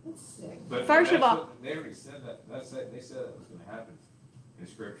 But First of that's all- what- they already said that. They said that was going to happen in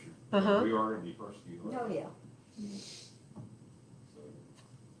Scripture. Uh-huh. We are going to be persecuted. Oh, yeah.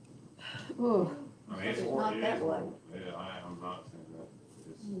 So, Ooh. I mean, it's It's horrible. not It that is way. horrible. Yeah, I'm not saying that.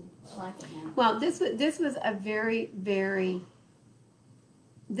 It's, I like it now. Well, this was a very, very,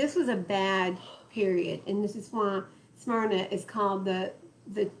 this was a bad period, and this is why Smyrna is called the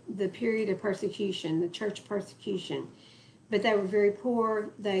period of persecution, the church persecution. But they were very poor.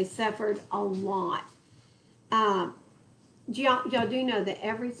 They suffered a lot. Y'all do know that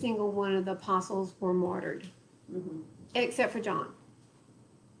every single one of the apostles were martyred, except for John.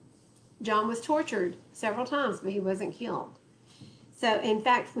 John was tortured several times, but he wasn't killed. So, in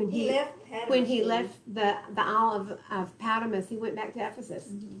fact, when he left the Isle of Patmos, he went back to Ephesus.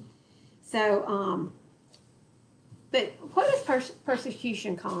 So, but what does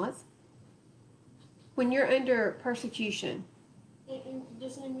persecution cause? When you're under persecution, And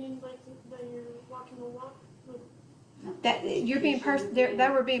doesn't it mean like that you're walking the walk? that you're being they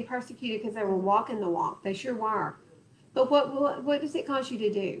were being persecuted because they were walking the walk. They sure were. But what does it cause you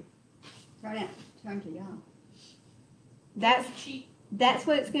to do? Turn to y'all. That's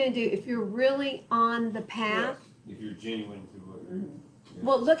what it's going to do. If you're really on the path. if you're genuine to what you're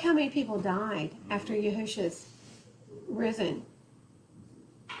Well, look how many people died after Yahushua's risen.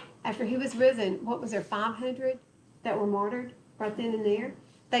 After he was risen, what was there, 500 that were martyred right then and there?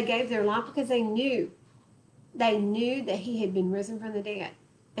 They gave their life because they knew that he had been risen from the dead.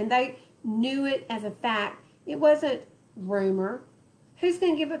 And they knew it as a fact. It wasn't rumor. Who's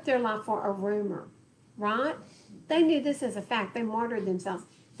going to give up their life for a rumor, right? They knew this as a fact. They martyred themselves.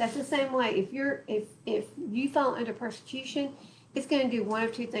 That's the same way. If you fall under persecution, it's going to do one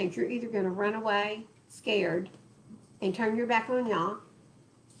of two things. You're either going to run away scared and turn your back on Yah,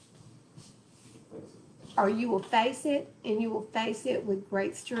 or you will face it, and you will face it with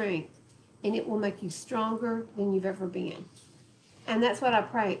great strength, and it will make you stronger than you've ever been. And that's what I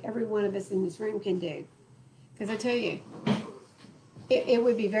pray every one of us in this room can do. Because I tell you, it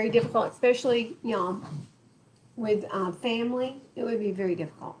would be very difficult, especially, with family, it would be very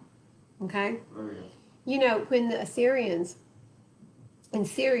difficult. Okay? There we go. You know, when the Assyrians in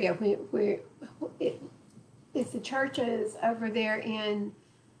Syria, it's the churches over there in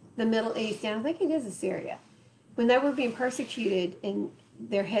the Middle East, and I think it is Assyria, when they were being persecuted and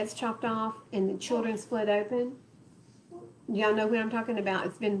their heads chopped off and the children split open. Y'all know what I'm talking about.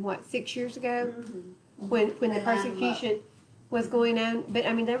 It's been, what, 6 years ago? When the They lined them up. persecution was going on. But,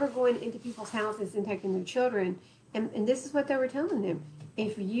 I mean, they were going into people's houses and taking their children. And this is what they were telling them.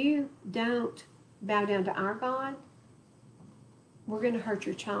 If you don't bow down to our God, we're going to hurt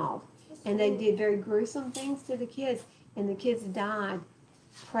your child. And they did very gruesome things to the kids. And the kids died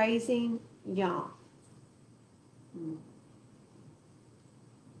praising Yah.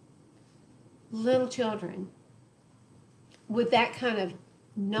 Little children with that kind of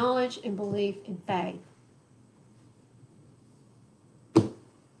knowledge and belief and faith.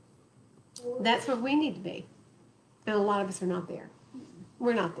 That's where we need to be. And a lot of us are not there.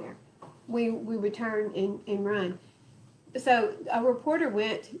 We're not there. We would turn and run. So a reporter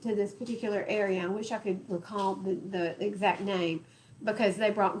went to this particular area. I wish I could recall the exact name because they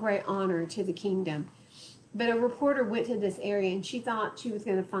brought great honor to the kingdom. But a reporter went to this area and she thought she was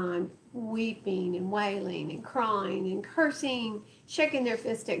going to find weeping and wailing and crying and cursing, shaking their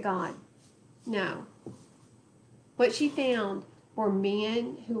fist at God. No. What she found were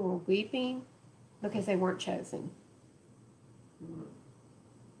men who were weeping because they weren't chosen.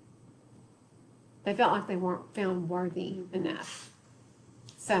 They felt like they weren't found worthy enough.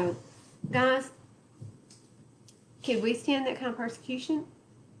 So, guys, can we stand that kind of persecution?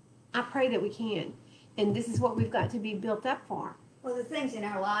 I pray that we can. And this is what we've got to be built up for. Well, the things in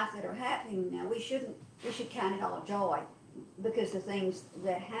our life that are happening now, we should count it all joy, because the things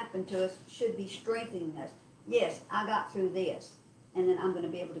that happen to us should be strengthening us. Yes, I got through this, and then I'm going to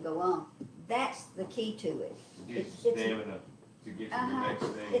be able to go on. That's the key to it. Get It's- your it's- stamina to get to the next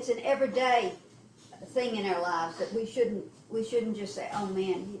thing. It's an everyday thing in our lives that we shouldn't just say, oh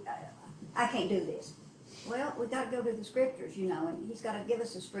man, I can't do this. Well, we got to go to the scriptures, you know, and he's got to give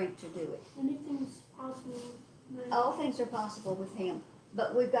us the strength to do it. Anything's possible. Man. All things are possible with him,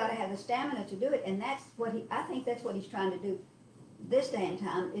 but we've got to have the stamina to do it, and that's what I think that's what he's trying to do this day and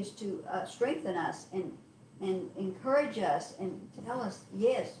time, is to strengthen us and encourage us and tell us,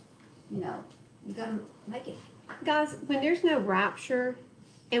 yes, you know, you got to make it. Guys, when there's no rapture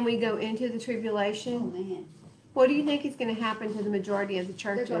and we go into the Oh tribulation, man, what do you think is going to happen to the majority of the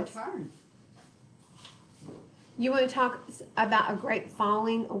they're churches? going to turn. You want to talk about a great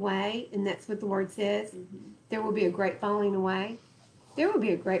falling away, and that's what the word says. There will be a great falling away. There will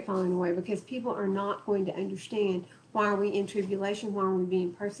be a great falling away because people are not going to understand why are we in tribulation, why are we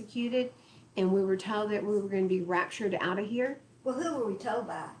being persecuted, and we were told that we were going to be raptured out of here. Well, who were we told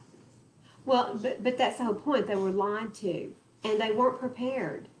by? Well, but that's the whole point. They were lied to, and they weren't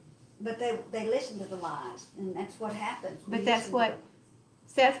prepared. But they listened to the lies, and that's what happens. We But that's listen what,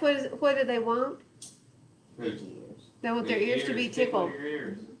 Seth, what do they want? to the ears. They want their ears to be Tickle tickled. your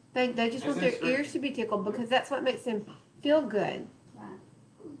ears. They just want That's their in ears to be tickled because that's what makes them feel good. Right.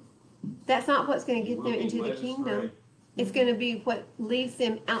 That's not what's going to get We'll them be into the led kingdom. astray. It's going to be what leaves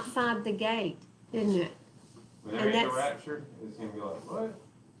them outside the gate, isn't it? When there And ain't no that's- rapture, it's gonna be like, what?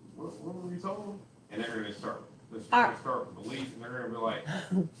 What were you told? And they're gonna start Alright. start believing. They're gonna be like,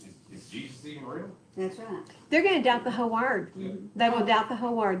 is Jesus even real? That's right. They're going to doubt the whole word. Yeah. They will doubt the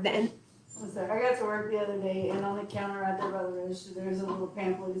whole word. And So I got to work the other day, and on the counter right there by the register, there's a little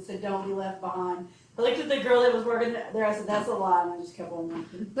pamphlet that said, "Don't be left behind." I looked at the girl that was working there. I said, "That's a lie," and I just kept on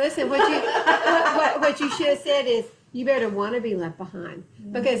working. listen, what you should have said is, you better want to be left behind.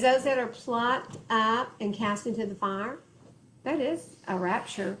 Because those that are plucked up and cast into the fire, that is a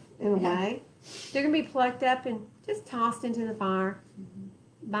rapture in a Yeah. way. They're going to be plucked up and just tossed into the fire.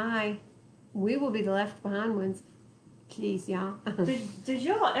 Bye. We will be the left behind ones. Please, y'all. Did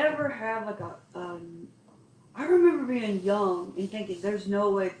y'all ever have like I remember being young and thinking, "There's no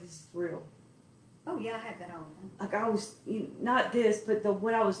way this is real." Oh yeah, I have that all the time. Like I was, not this, but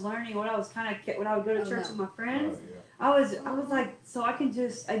what I was learning, what I was kind of, when I would go to Oh, church no. with my friends. Oh, yeah. I was like, so I can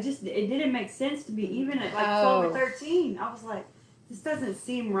it didn't make sense to me, even at like 12 Oh. or 13. I was like, this doesn't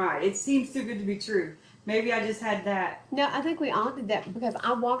seem right. It seems too good to be true. Maybe I just had that. No, I think we all did that because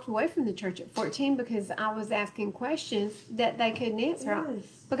I walked away from the church at 14 because I was asking questions that they couldn't answer. Yes.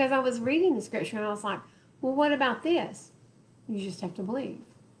 Because I was reading the scripture and I was like, well, what about this? You just have to believe.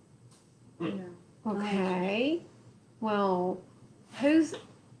 Yeah. Okay. Well,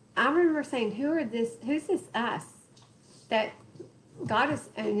 I remember saying, who's this us? That God is,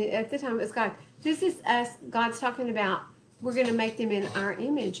 and at the time it was God. Who's this us God's talking about? We're going to make them in our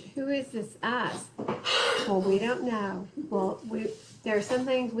image. Who is this us? Well, we don't know. Well, there are some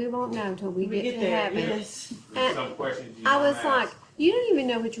things we won't know until we get to there, heaven. yes. There's some questions you I don't was ask. like, you don't even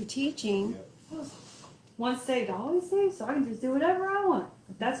know what you're teaching. Once saved, always saved, so I can just do whatever I want.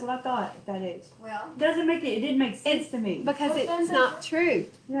 That's what I thought at that age. Well, It didn't make sense to me. Because But then it's not true.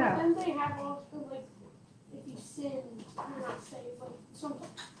 But Yeah. then they have also like, if you sin, you're not saved. Like sometimes,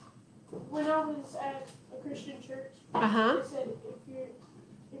 when I was at a Christian church, Uh-huh. they said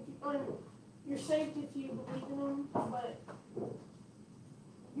you're saved if you believe in Him, but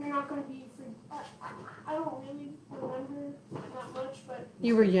you're not going to be free. I don't really remember that much, but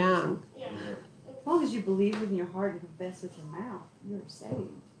You were young. yeah. As long as you believe in your heart and confess with your mouth, you're saved.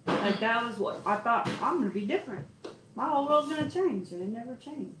 Like that was what I thought. I'm gonna be different. My whole world's gonna change, and it never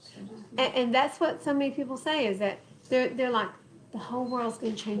changed. And that's what so many people say is that they're like, the whole world's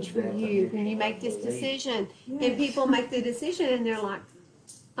going to change for you when you make this decision. And people make the decision and they're like,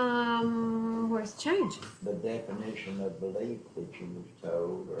 where's the change? The definition of belief that you was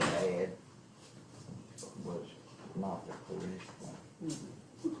told or had was not the correct one.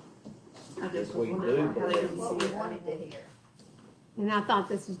 I just If we was do wondering how they believe what would we see it. wanted to hear. And I thought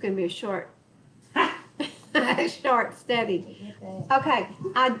this was going to be a short, short study. Get that. Okay,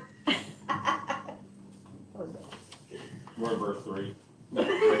 We're in verse 3.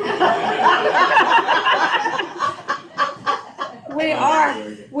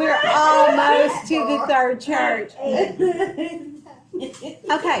 we're almost to the third church.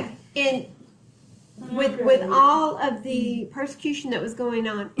 Okay, and with all of the persecution that was going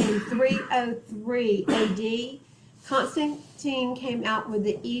on in 303 AD, Constantine came out with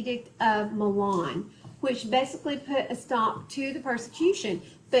the Edict of Milan, which basically put a stop to the persecution.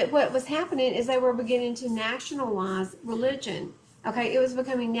 But what was happening is they were beginning to nationalize religion. Okay, it was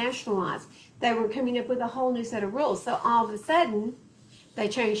becoming nationalized. They were coming up with a whole new set of rules. So all of a sudden, they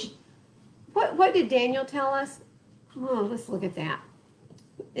changed. What did Daniel tell us? Oh, let's look at that.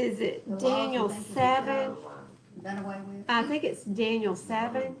 Is it The laws Daniel and things 7? Done away with. I think it's Daniel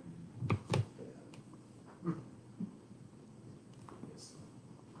 7.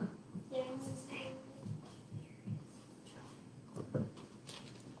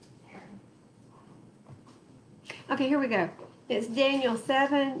 Okay, here we go. It's Daniel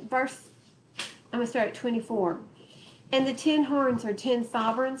 7, verse, I'm going to start at 24. And the 10 horns are 10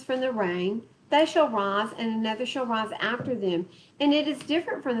 sovereigns from the reign. They shall rise, and another shall rise after them. And it is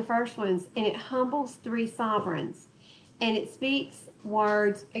different from the first ones, and it humbles 3 sovereigns. And it speaks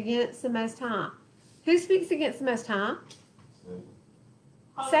words against the Most High. Who speaks against the Most High?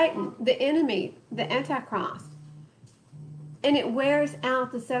 Satan, the enemy, the Antichrist. And it wears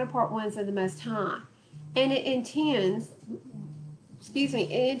out the set apart ones of the Most High. And it intends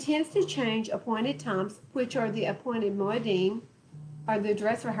to change appointed times, which are the appointed Moedim, or the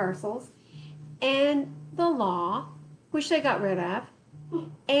dress rehearsals, and the law, which they got rid of,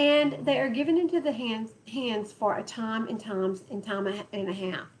 and they are given into the hands for a time and time and a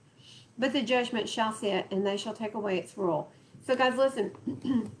half. But the judgment shall sit, and they shall take away its rule. So guys, listen,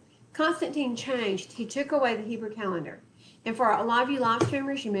 Constantine changed. He took away the Hebrew calendar. And for a lot of you live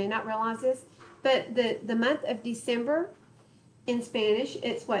streamers, you may not realize this, but the month of December in Spanish,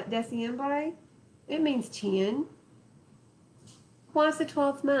 it's what, Diciembre? It means 10. Why is the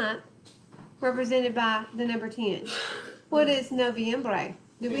 12th month represented by the number 10? What is Noviembre?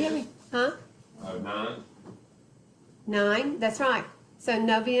 Do we have any, huh? 9. 9, that's right. So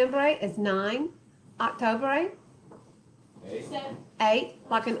Noviembre is 9. October, 8. 8,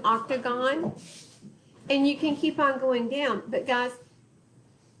 like an octagon. And you can keep on going down. But guys,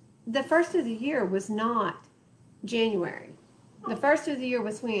 the first of the year was not January. The first of the year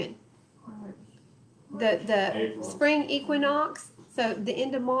was when? The April. spring equinox. So the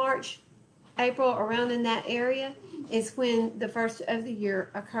end of March, April, around in that area is when the first of the year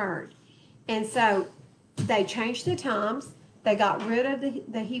occurred. And so they changed the times. They got rid of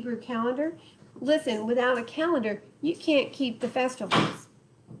the Hebrew calendar. Listen, without a calendar, you can't keep the festivals.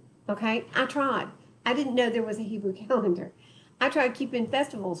 Okay? I tried. I didn't know there was a Hebrew calendar. I tried keeping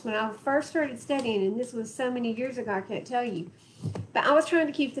festivals when I first started studying, and this was so many years ago, I can't tell you. But I was trying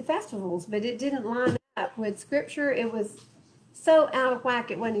to keep the festivals, but it didn't line up with Scripture. It was so out of whack,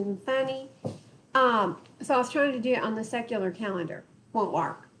 it wasn't even funny. So I was trying to do it on the secular calendar. Won't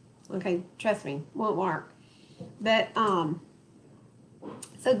work. Okay, trust me, won't work. But,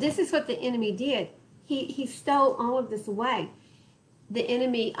 so this is what the enemy did. He stole all of this away. The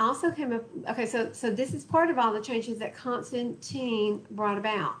enemy also came up, okay, so this is part of all the changes that Constantine brought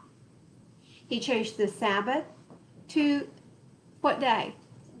about. He changed the Sabbath to what day?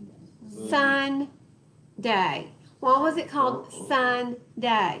 Sunday. Why was it called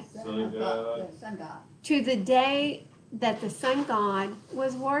Sunday? Sun God. Sun God. to the day that the sun god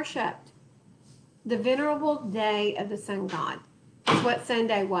was worshipped. The venerable day of the sun god. That's what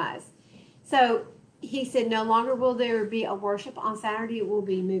Sunday was. So he said, no longer will there be a worship on Saturday. It will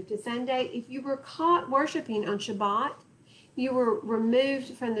be moved to Sunday. If you were caught worshiping on Shabbat, you were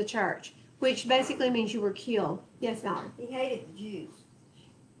removed from the church, which basically means you were killed. Yes, Valerie? He hated the Jews.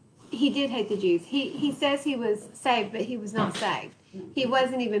 He did hate the Jews. He says he was saved, but he was not saved. He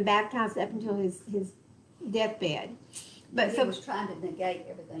wasn't even baptized up until his deathbed. But He so was trying to negate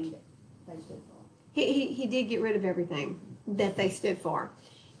everything that they stood for. he did get rid of everything that they stood for.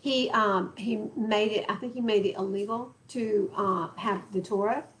 He made it. I think he made it illegal to have the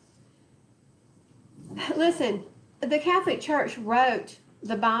Torah. Listen, the Catholic Church wrote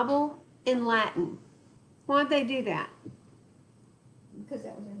the Bible in Latin. Why did they do that? Because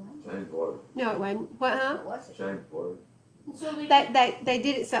that was their language. Change word, No, it wasn't. What? Huh? What was it? change word. So they, They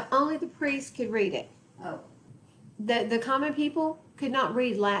did it so only the priests could read it. Oh, The common people could not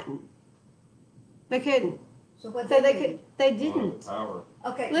read Latin. They couldn't. so what So they did. could. They didn't. Power.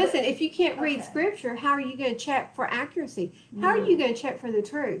 Okay. but- Listen, if you can't read Okay. scripture, how are you going to check for accuracy? How are you going to check for the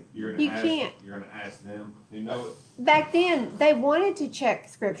truth? You're You gonna ask, can't. You're gonna ask them who know it. Back then, they wanted to check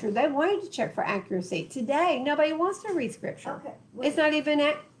scripture. They wanted to check for accuracy. Today, nobody wants to read scripture. Okay. It's not even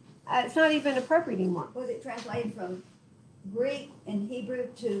it's not even appropriate anymore. Was it translated from Greek and Hebrew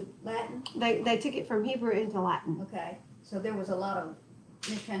to Latin? They took it from Hebrew into Latin. Okay, so there was a lot of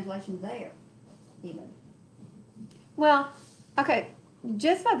mistranslations there, even. Well, okay,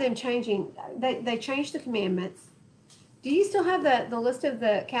 just by them changing, they changed the commandments. Do you still have the list of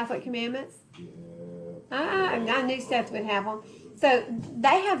the Catholic commandments? Yeah. I knew Seth would have them. So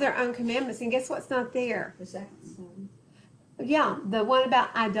they have their own commandments, and guess what's not there? The second. Yeah, the one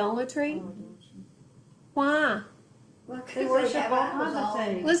about idolatry. Well, Why? because They worship have all idols kinds of all-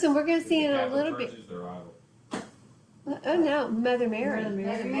 things. Listen, we're going to see in a Catholic little bit. churches, they're idle. Oh no, Mother Mary. Mother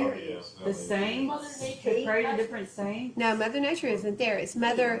Mother Mary. Mary. Yes, The saints. Mother Nature. They pray to different saints. No, Mother Nature isn't there. It's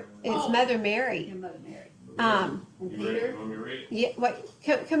Mother Mary. And Mother Mary. Um, And You read Peter. it? Want me to read it? yeah. Wait,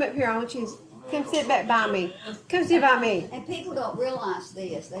 come up here. I want you. Come sit back by me. Come sit by me. And people don't realize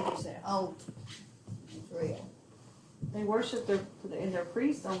this. They just say, oh, it's real. They worship their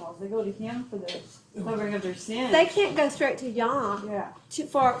priest almost. They go to him for the covering of their sins. They can't go straight to Yah Yeah.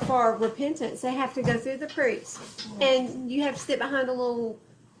 for repentance. They have to go through the priest, and you have to sit behind a little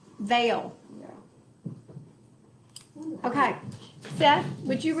veil. Okay, Seth,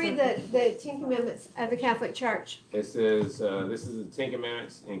 would you read the Ten Commandments of the Catholic Church? It says, this is the Ten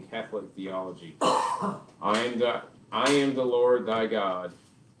Commandments in Catholic theology. I am the Lord thy God.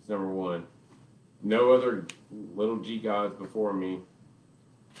 It's number one. No other little g gods before me.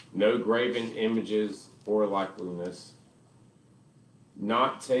 No graven images or likeliness.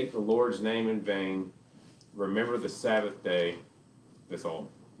 Not take the Lord's name in vain. Remember the Sabbath day. That's all.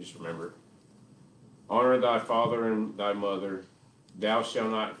 Just remember it. Honor thy father and thy mother. Thou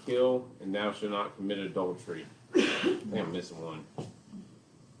shalt not kill, and thou shalt not commit adultery. I think I'm missing one. I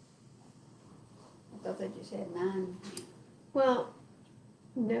thought they just had 9. Well,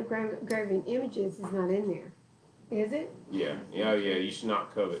 no graven images is not in there, is it? Yeah. You should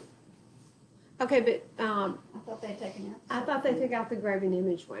not covet. Okay, but I thought they'd taken out. I thought they took out the graven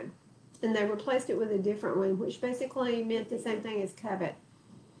image one, and they replaced it with a different one, which basically meant the same thing as covet.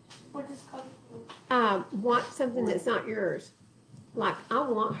 what is called, Want something that's not yours. Like, I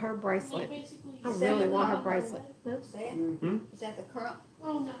want her like bracelet. basically. I really want her bracelet. Huh? Is that, Hmm? is that the current?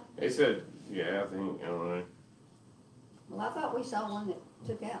 Oh, no. They said, yeah, I think, I don't know. Well, I thought we saw one that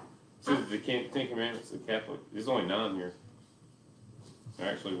took out. It says the Ten Commandments of Catholic. There's only 9 here.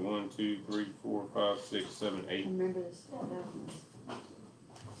 Actually, 1, 2, 3, 4, 5, 6, 7, I 8. remember this.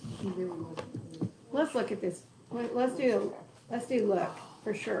 He really was. Let's look at this. Let's do look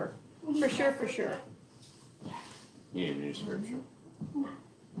for sure. For sure. You need a new scripture.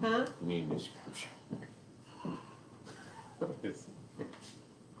 Huh? You need a new scripture.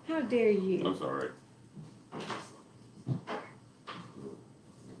 How dare you? I'm sorry.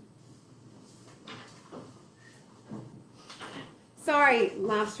 Sorry,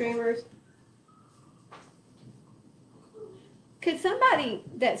 live streamers. Could somebody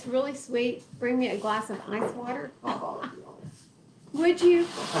that's really sweet bring me a glass of ice water? Would you?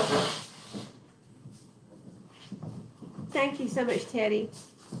 Thank you so much, Teddy.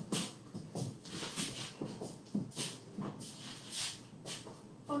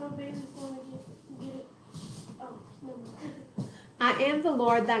 Oh, no, baby's going to get it. Oh, no. I am the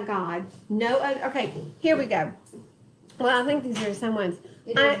Lord thy God. No other. Okay, here we go. Well, I think these are some ones.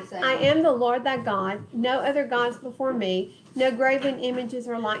 It I is the same. am the Lord thy God. No other gods before me. No graven images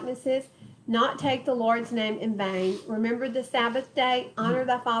or likenesses. not take the Lord's name in vain. Remember the Sabbath day. Honor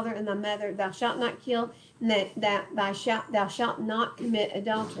thy father and thy mother. Thou shalt not kill. And that thou shalt not commit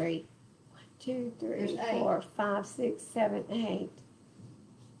adultery. 1, 2, 3, There's 4, 5, 6, 7, 8.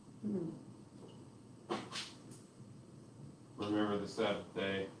 Remember the Sabbath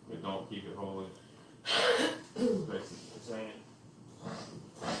day, but don't keep it holy. Basically saying.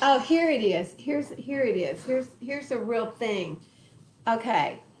 Oh, here it is. Here it is. Here's the real thing.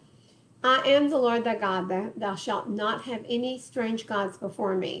 Okay. I am the Lord thy God. Thou shalt not have any strange gods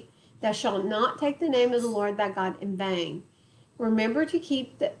before me. Thou shalt not take the name of the Lord thy God in vain. Remember to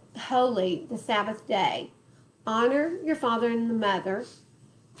keep holy the Sabbath day. Honor your father and the mother.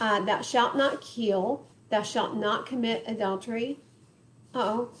 Thou shalt not kill. Thou shalt not commit adultery.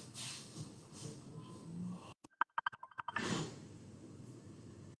 Uh-oh.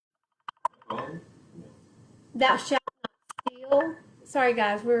 Thou shalt not steal. Sorry,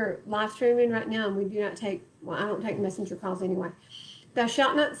 guys, we're live streaming right now, and we do not take, well, I don't take messenger calls anyway. Thou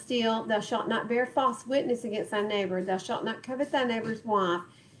shalt not steal. Thou shalt not bear false witness against thy neighbor. Thou shalt not covet thy neighbor's wife.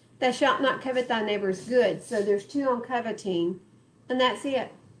 Thou shalt not covet thy neighbor's goods. So there's 2 on coveting, and that's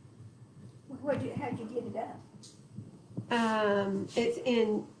it. How'd you get it up? It's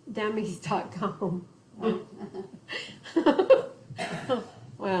in dummies.com.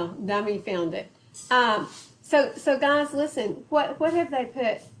 Well, dummy found it. So guys, listen. What have they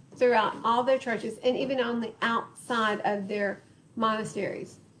put throughout all their churches, and even on the outside of their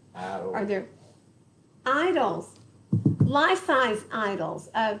monasteries? Are there idols, life-size idols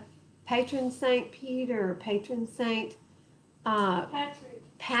of patron Saint Peter, patron Saint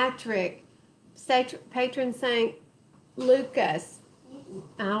Patrick, patron Saint Lucas?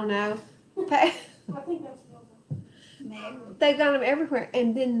 I don't know. I think that's Mary. They've got them everywhere.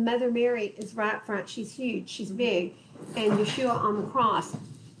 And then Mother Mary is right up front. She's huge. She's big. And Yeshua on the cross.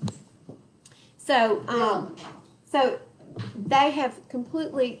 So, so they have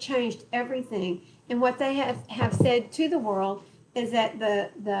completely changed everything. And what they have said to the world is that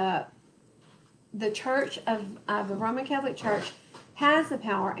the church of the Roman Catholic Church has the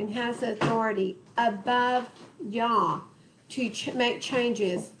power and has the authority above Yah to make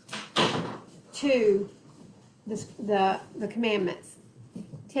changes to the commandments.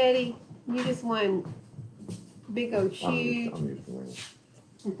 Teddy, you just won big old huge. I'm used to winning.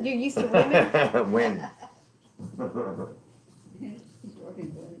 You're used to women? Win. He's working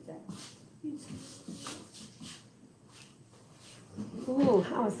good at that. Ooh,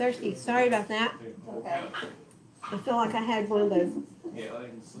 I was thirsty. Sorry about that. Okay. I feel like I had one of those Yeah, I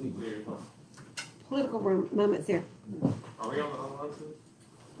can sleep there. political moments here. Are we on the online too?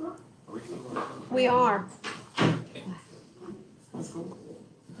 Are we still on? We are. That's cool.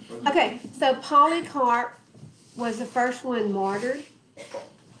 Okay, so Polycarp was the first one martyred.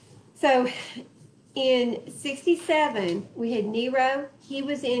 So in 67, we had Nero. He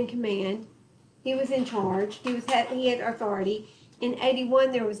was in command. He was in charge. He had authority. In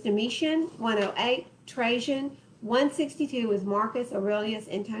 81, there was Domitian. 108, Trajan. 162 was Marcus Aurelius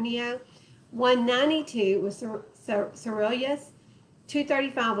Antonio. 192 was Cyrillus.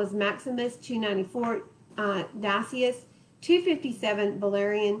 235 was Maximus. 294, Dacius. 257,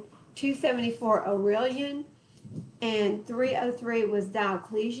 Valerian. 274, Aurelian. And 303 was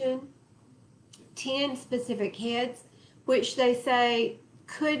Diocletian. 10 specific heads, which they say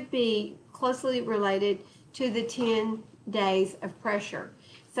could be closely related to the 10 days of pressure.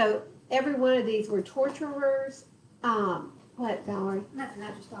 So every one of these were torturers. What, Valerie? Nothing,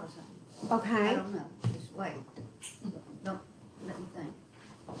 I just thought of something. I Okay. don't know, just wait. Don't let me think.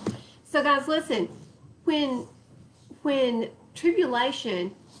 So guys, listen. When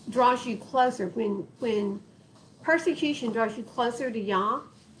tribulation draws you closer, when persecution draws you closer to Yah,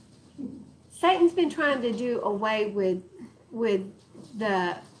 Satan's been trying to do away with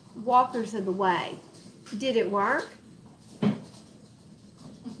the walkers of the way. Did it work?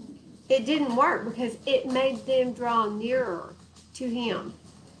 It didn't work because it made them draw nearer to him.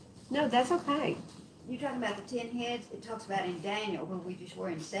 No, that's okay. You're talking about the 10 heads, it talks about in Daniel, when we just were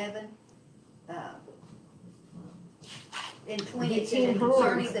in 7. In 20, it said 10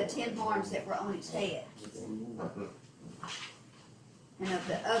 concerning horns. the 10 horns that were on its head. And of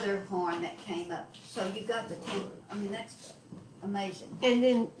the other horn that came up. So you got the 10, I mean, that's amazing. And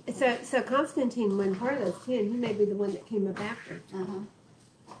then, so Constantine wasn't part of those 10. He may be the one that came up after. Uh-huh.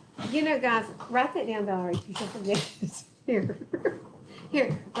 You know, guys, write that down, Valerie, because you'll forget it. Here.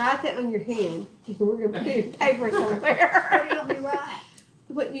 Here, write that on your hand. We're going to put it in paper What somewhere. do you want me to write?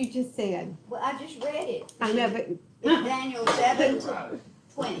 What you just said. Well, I just read it. I know, but It's Daniel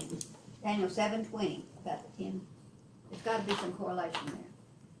 7:20. Daniel 7:20, about the 10. There's gotta be some correlation there.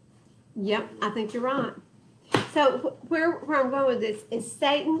 Yep, I think you're right. So where I'm going with this is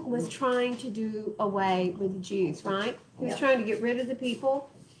Satan was trying to do away with the Jews, right? He was Yep. trying to get rid of the people.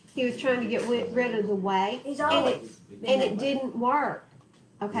 He was trying to get rid of the way. He's And always been And that it way. didn't work.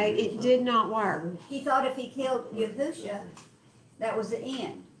 Okay, it did not work. He thought if he killed Yahusha, that was the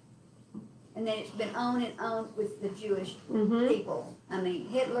end. And then it's been on and on with the Jewish Hmm. people. I mean,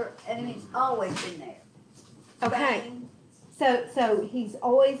 Hitler, I mean, it's always been there. Okay, Spain, so he's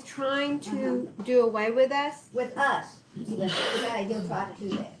always trying to do away with us. with us, even today, he'll try to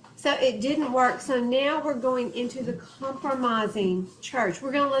do that. So it didn't work. So now we're going into the compromising church.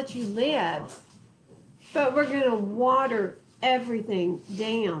 We're going to let you live, but we're going to water everything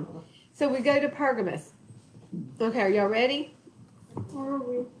down. So we go to Pergamos. Okay, are y'all ready? Where are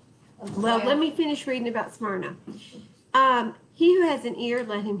we? Well, let me finish reading about Smyrna. He who has an ear,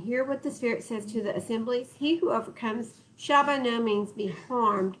 let him hear what the Spirit says to the assemblies. He who overcomes shall by no means be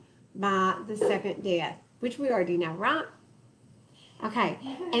harmed by the second death, which we already know, right? Okay,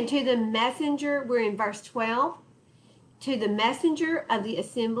 and to the messenger, we're in verse 12. To the messenger of the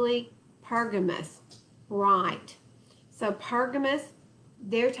assembly, Pergamos, write. So Pergamos,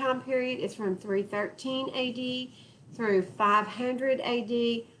 their time period is from 313 AD through 500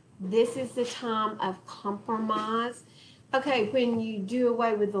 AD. This is the time of compromise. Okay, when you do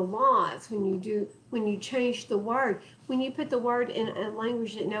away with the laws, when you change the word, when you put the word in a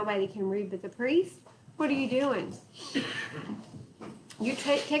language that nobody can read but the priest, what are you doing? You're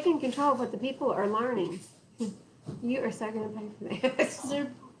taking control of what the people are learning. You are so going to pay for that.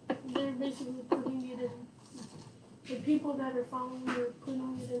 They're basically putting it in, the people that are following are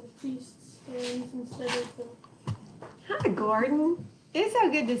putting it in priests' hands instead of the, Hi, Gordon. It's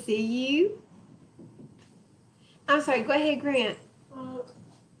so good to see you. I'm sorry, go ahead, Grant.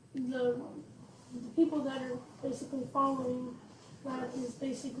 the people that are basically following that is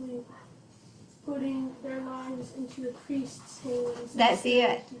basically putting their lives into the priest's hands. That's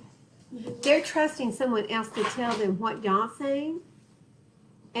it. it. They're trusting someone else to tell them what y'all's saying.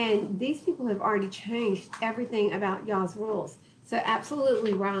 And these people have already changed everything about y'all's rules. So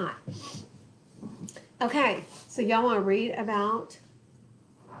absolutely right. Okay, so y'all want to read about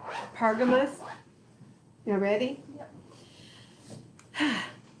Pergamos? You ready? Yep.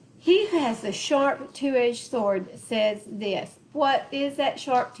 He who has the sharp two-edged sword says this. What is that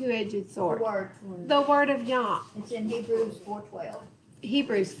sharp two-edged The sword? word. The word of Yah. It's in Hebrews 4:12.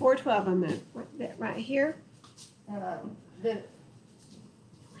 Hebrews 4:12. I'm going to write that right here.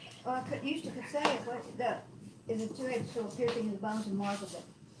 Used to say it, is it two-edged sword piercing the bones and marrow of the,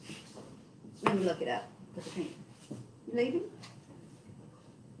 let me look it up, with the pen. You leaving?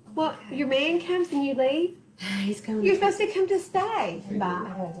 Well, your man comes and you leave? He's coming. You're supposed to come to stay.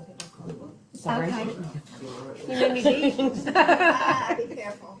 Bye. Sorry. Okay. You made me leave? Be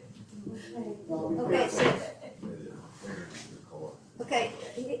careful. Okay, it says, okay,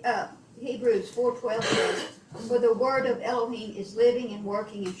 Hebrews 4:12 says, for the word of Elohim is living and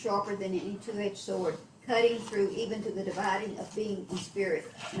working and sharper than any two-edged sword, cutting through even to the dividing of being and spirit,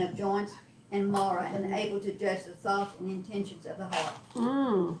 and of joints and marrow, and able to judge the thoughts and intentions of the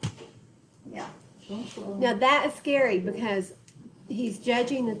heart. Yeah. Now that is scary because he's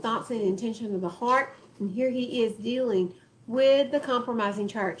judging the thoughts and intentions of the heart, and here he is dealing with the compromising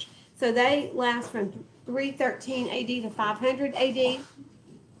church. So they last from 313 AD to 500 AD.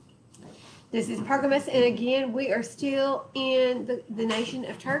 This is Pergamos, and again, we are still in the nation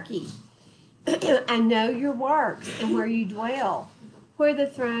of Turkey. I know your works and where you dwell, where the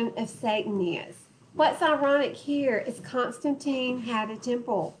throne of Satan is. What's ironic here is Constantine had a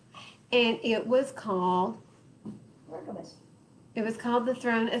temple, and it was called Pergamos. the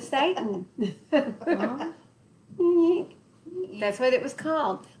throne of Satan. That's what it was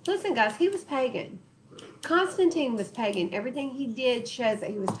called. Listen, guys, he was pagan. Constantine was pagan. Everything he did shows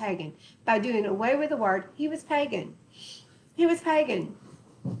that he was pagan. By doing away with the word, he was pagan. He was pagan.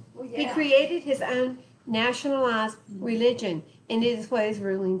 Well, He yeah. created his own nationalized religion, and it is what is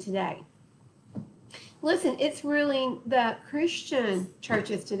ruling today. Listen, it's ruling the Christian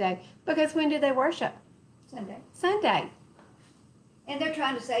churches today because when do they worship? Sunday. Sunday. And they're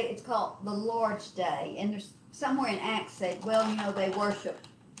trying to say it's called the Lord's Day, and there's somewhere in Acts said, well, you know, they worship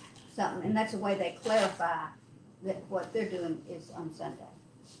something, and that's the way they clarify that what they're doing is on Sunday.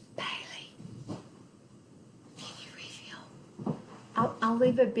 Bailey, can you refill? I'll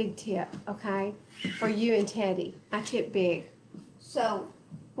leave a big tip, okay, for you and Teddy. I tip big. So,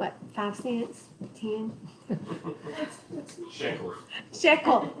 What, 5 cents? 10? Shekels.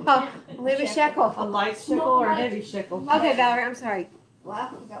 Shekel. Oh, leave a shekel. A light shekel or a heavy shekel? Okay, Valerie, I'm sorry. well, I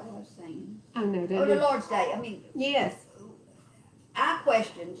forgot what I was saying. Oh, no, Oh, the don't do. Lord's Day. I mean, Yes. I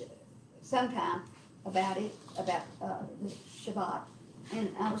questioned sometime about it, about, the Shabbat.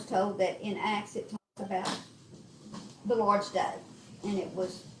 And I was told that in Acts it talks about the Lord's Day, and it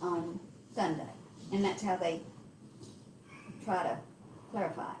was on Sunday. And that's how they try to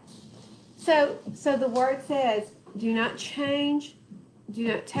clarify it. So the word says, do not change, do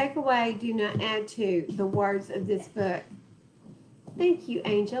not take away, do not add to the words of this book. Thank you,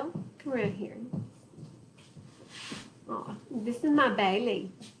 Angel. Come around here. Aw, this is my Bailey.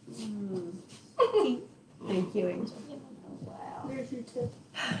 Thank you, Angel. Wow. Here's your tip.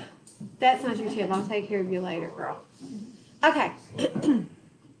 That's not your tip. I'll take care of you later, girl. Okay.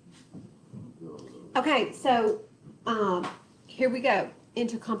 Okay, so here we go.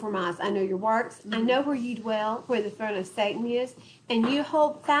 Into compromise. I know your works. I know where you dwell, where the throne of Satan is, and you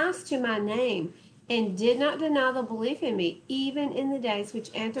hold fast to my name, and did not deny the belief in me, even in the days which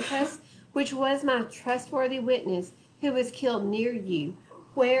Antipas, which was my trustworthy witness, who was killed near you,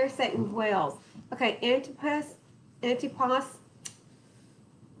 where Satan dwells. Okay, Antipas, let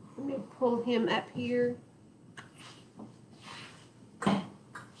me pull him up here.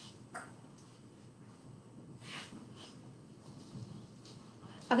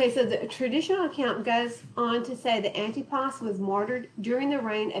 Okay, so the traditional account goes on to say that Antipas was martyred during the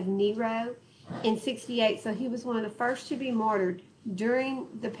reign of Nero in 68. So he was one of the first to be martyred during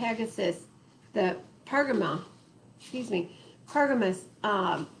the Pergamus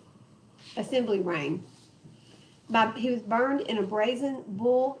assembly reign. He was burned in a brazen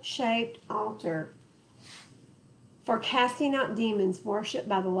bull-shaped altar for casting out demons worshipped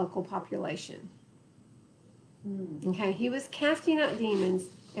by the local population. Okay, he was casting out demons,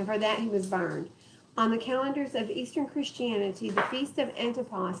 and for that he was burned. On the calendars of Eastern Christianity, the feast of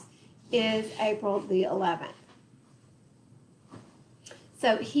Antipas is April the 11th.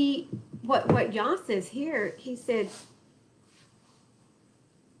 So what Yah says here, he said,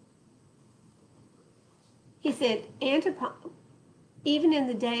 Antipas, even in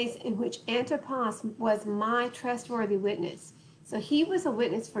the days in which Antipas was my trustworthy witness. So he was a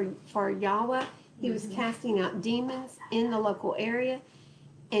witness for Yahweh. He was casting out demons in the local area,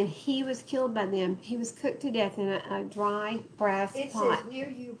 and he was killed by them. He was cooked to death in a dry brass It pot. says near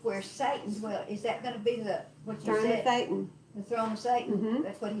you where Satan dwells. Is that gonna be what you Throne of said? Satan. The throne of Satan? Mhm.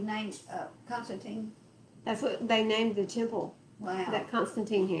 That's what he named, Constantine? That's what they named the temple Wow. that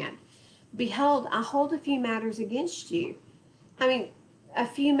Constantine had. Behold, I hold a few matters against you. I mean, a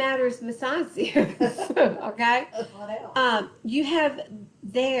few matters besides this. Okay? What else? You have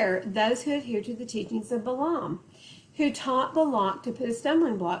there those who adhere to the teachings of Balaam, who taught Balak to put a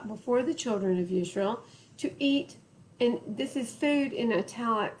stumbling block before the children of Israel to eat, and this is food in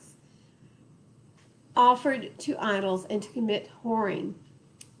italics, offered to idols and to commit whoring.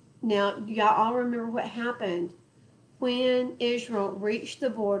 Now, y'all all remember what happened when Israel reached the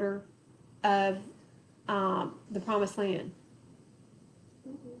border of the Promised Land.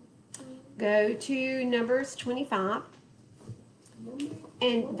 Go to Numbers 25.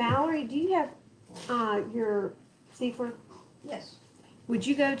 And Valerie, do you have your Sefer? Yes. Would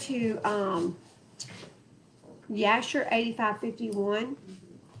you go to Yasher 8551?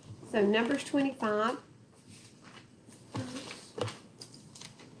 So Numbers 25.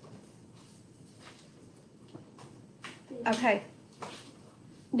 Okay.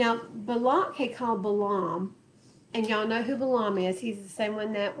 Now, Balak had called Balaam, and y'all know who Balaam is. He's the same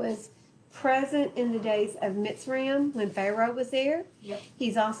one that was present in the days of Mitzrayim when Pharaoh was there. Yep.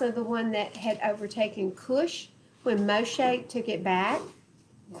 He's also the one that had overtaken Cush when Moshe took it back.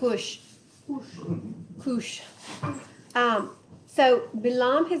 Cush. So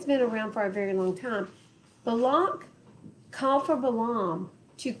Balaam has been around for a very long time. Balak called for Balaam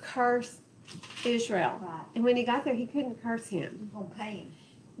to curse Israel. Right. And when he got there, he couldn't curse him. I'm gonna pay him.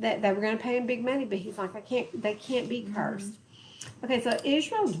 That they were going to pay him big money, but he's like, they can't be cursed. Okay, so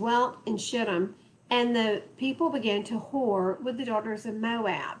Israel dwelt in Shittim, and the people began to whore with the daughters of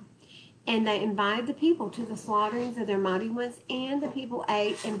Moab. And they invited the people to the slaughterings of their mighty ones, and the people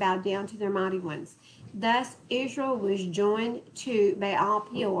ate and bowed down to their mighty ones. Thus Israel was joined to Baal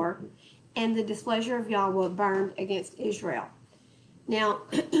Peor, and the displeasure of Yahweh burned against Israel. Now,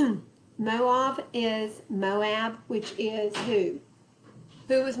 Moab is Moab, which is who?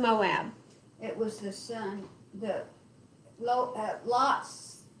 Who was Moab? It was the son,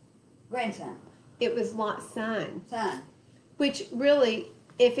 Lot's grandson, It was Lot's son. Which really,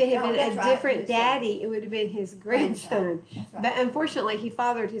 if it had No, been that's a right, different his son. daddy, it would have been his grandson. That's right. But unfortunately, he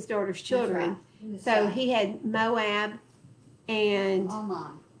fathered his daughter's children. His So son. he had Moab and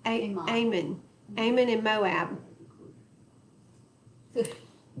Ammon. Ammon. Ammon and Moab.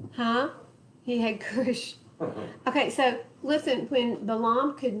 Huh? He had Cush. Okay, so Listen, when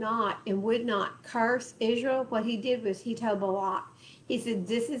Balaam could not and would not curse Israel, what he did was he told Balak, he said,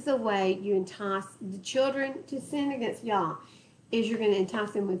 this is the way you entice the children to sin against Yah, is you're going to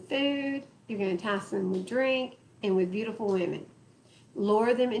entice them with food, you're going to entice them with drink, and with beautiful women.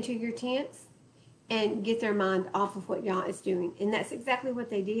 Lure them into your tents and get their mind off of what Yah is doing. And that's exactly what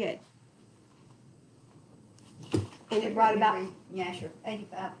they did. And it brought about Yeah, sure.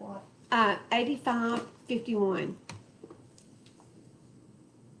 85 what? 85:51.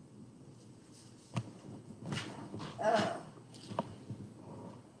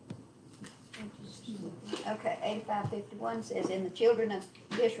 Okay, 85:51 says, and the children of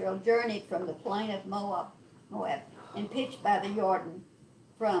Israel journeyed from the plain of Moab, and pitched by the Jordan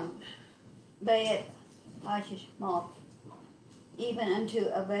from Beth Hashimoth, even unto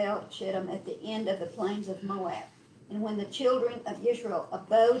Avel Shittim at the end of the plains of Moab. And when the children of Israel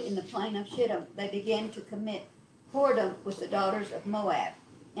abode in the plain of Shittim, they began to commit whoredom with the daughters of Moab.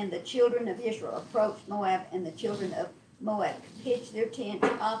 And the children of Israel approached Moab, and the children of Moab pitched their tents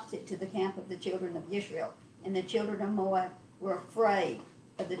opposite to the camp of the children of Israel. And the children of Moab were afraid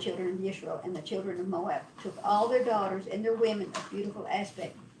of the children of Israel. And the children of Moab took all their daughters and their women of beautiful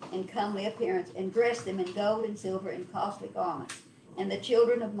aspect and comely appearance, and dressed them in gold and silver and costly garments. And the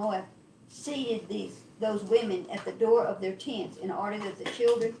children of Moab seated those women at the door of their tents, in order that the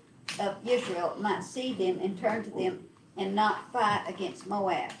children of Israel might see them and turn to them, and not fight against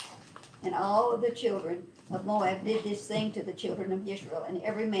Moab. And all of the children of Moab did this thing to the children of Israel, and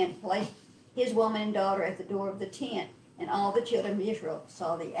every man placed his woman and daughter at the door of the tent. And all the children of Israel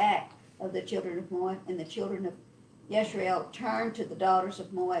saw the act of the children of Moab, and the children of Israel turned to the daughters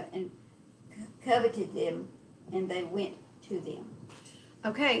of Moab and coveted them, and they went to them.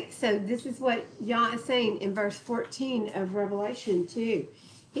 Okay, so this is what Yah is saying in verse 14 of Revelation 2.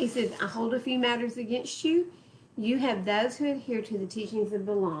 He says, I hold a few matters against you. You have those who adhere to the teachings of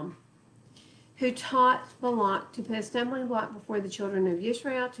Balaam, who taught Balak to put a stumbling block before the children of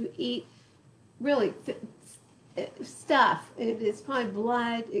Israel, to eat really stuff. It's probably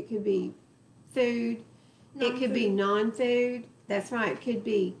blood. It could be food. It could be non-food. That's right. It could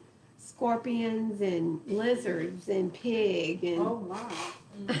be scorpions and lizards and pig and Oh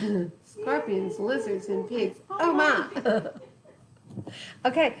my. scorpions, lizards, and pigs. Oh my.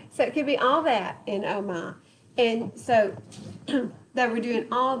 Okay, so it could be all that and oh my. And so they were doing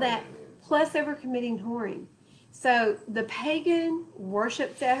all that, plus they were committing whoring. So the pagan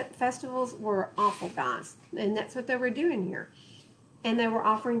worship festivals were awful, guys. And that's what they were doing here. And they were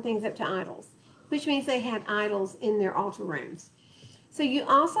offering things up to idols, which means they had idols in their altar rooms. So you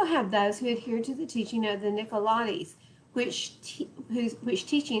also have those who adhere to the teaching of the Nicolaitans, which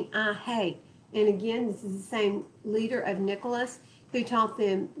teaching I hate. And again, this is the same leader of Nicholas who taught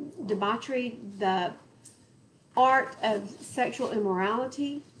them debauchery, the art of sexual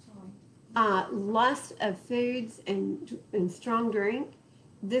immorality, lust of foods, and strong drink.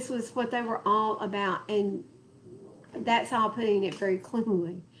 This was what they were all about, and that's all putting it very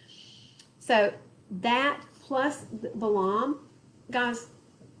cleanly. So that plus Balaam, guys,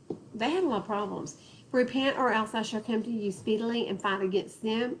 they had a lot of problems. Repent, or else I shall come to you speedily and fight against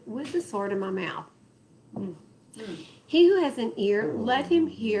them with the sword in my mouth. He who has an ear, let him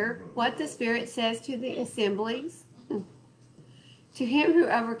hear what the Spirit says to the assemblies. To him who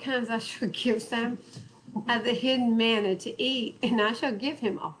overcomes, I shall give some of the hidden manna to eat, and I shall give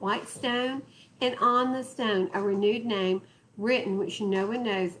him a white stone, and on the stone a renewed name written, which no one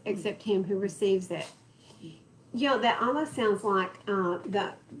knows except him who receives it. You know, that almost sounds like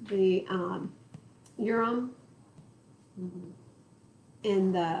the Urim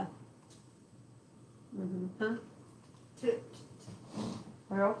and the huh?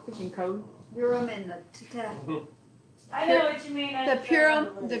 Well, speaking code. Urim and the Tita. I know what you mean. The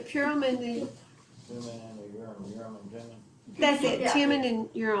Purim and the that's it, Yeah. Timon and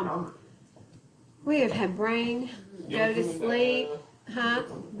Urim. We have had brain, go to sleep, huh?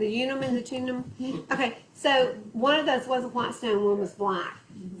 The Urim and the Tunim. Okay, so one of those was a white stone, one was black.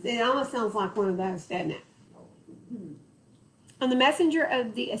 It almost sounds like one of those, doesn't it? And the messenger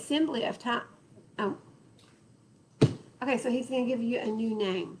of the assembly of okay, so he's going to give you a new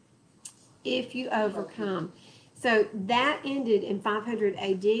name if you overcome. So that ended in 500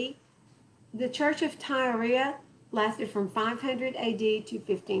 AD. The church of Tyre lasted from 500 AD to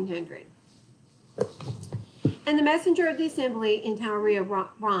 1500. And the messenger of the assembly in Tyre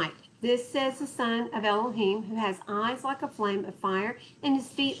write, this says the son of Elohim, who has eyes like a flame of fire and his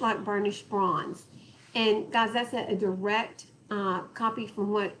feet like burnished bronze. And guys, that's a direct copy from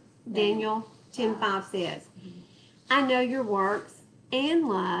what Daniel 10:5 says. I know your works and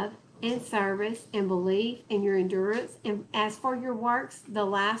love and service and belief and your endurance. And as for your works, the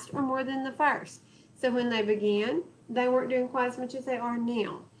last are more than the first. So when they began, they weren't doing quite as much as they are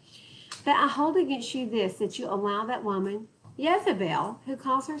now. But I hold against you this, that you allow that woman, Jezebel, who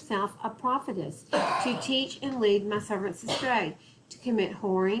calls herself a prophetess, to teach and lead my servants astray, to commit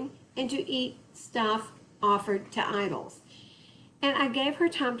whoring, and to eat stuff offered to idols. And I gave her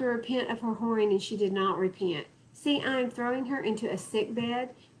time to repent of her whoring, and she did not repent. See, I am throwing her into a sick bed,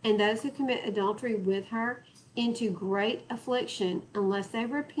 and those who commit adultery with her into great affliction, unless they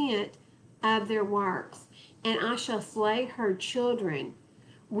repent of their works. And I shall slay her children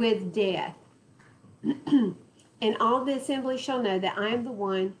with death. And all the assembly shall know that I am the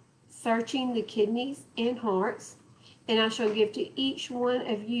one searching the kidneys and hearts, and I shall give to each one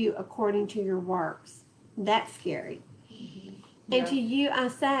of you according to your works. That's scary. And to you I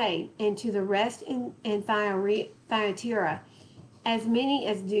say, and to the rest in Thyatira, as many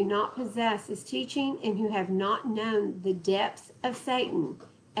as do not possess this teaching and who have not known the depths of Satan,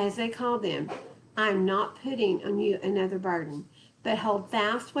 as they call them, I am not putting on you another burden, but hold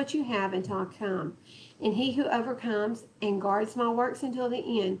fast what you have until I come. And he who overcomes and guards my works until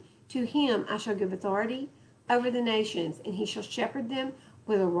the end, to him I shall give authority over the nations, and he shall shepherd them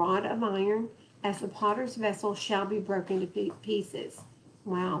with a rod of iron, as the potter's vessel shall be broken to pieces.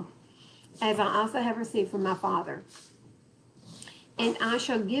 Wow. As I also have received from my Father. And I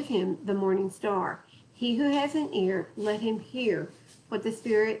shall give him the morning star. He who has an ear, let him hear what the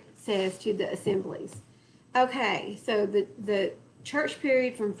Spirit says to the assemblies. Okay, so the church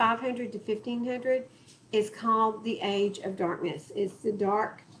period from 500 to 1500 is called the Age of Darkness. It's the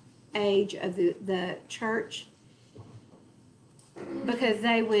dark age of the church, because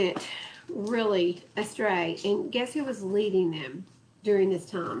they went really astray. And guess who was leading them during this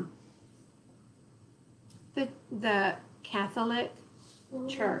time? The Catholic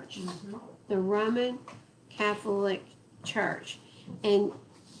Church, the Roman Catholic Church. And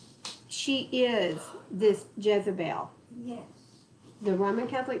she is this Jezebel. Yes. The Roman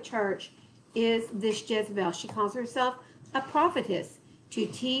Catholic Church is this Jezebel. She calls herself a prophetess to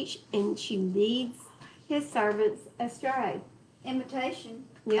teach, and she leads his servants astray. Imitation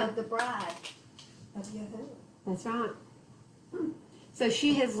Yeah. of the bride of Yahuwah. That's right. So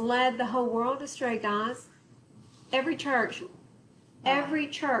she has led the whole world astray, guys. Every church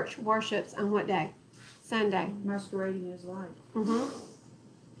worships on what day? Sunday. Masquerading as light. Mm-hmm.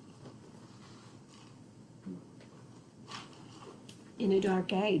 In a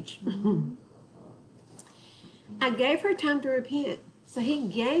dark age. I gave her time to repent. So he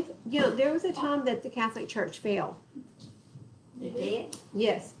gave, there was a time that the Catholic Church fell. It did?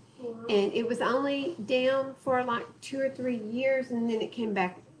 Yes. And it was only down for like 2 or 3 years, and then it came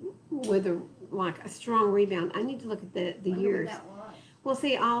back with a strong rebound. I need to look at the Wonder what years. that was. Well,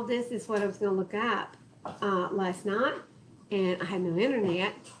 see, all this is what I was going to look up last night, and I had no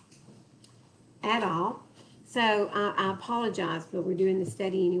internet at all. So I apologize, but we're doing the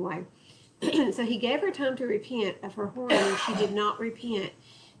study anyway. So he gave her time to repent of her whoring, and she did not repent.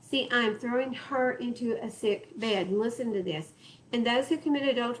 See, I am throwing her into a sick bed. And listen to this. And those who commit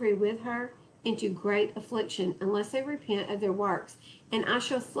adultery with her into great affliction, unless they repent of their works. And I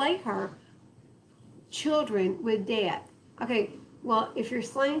shall slay her children with death. Okay, well, if you're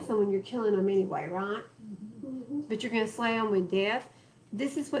slaying someone, you're killing them anyway, right? Mm-hmm. But you're going to slay them with death.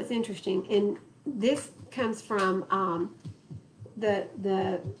 This is what's interesting. And this comes from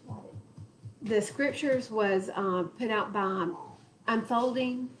the scriptures was put out by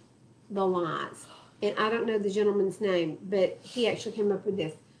Unfolding the Lies. And I don't know the gentleman's name, but he actually came up with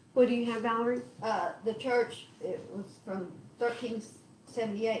this. What do you have, Valerie? The church, it was from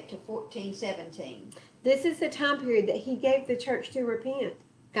 1378 to 1417. This is the time period that he gave the church to repent,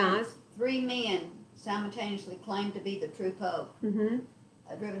 guys. 3 men simultaneously claimed to be the true pope, Mm-hmm.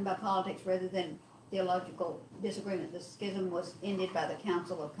 driven by politics rather than theological disagreement. The schism was ended by the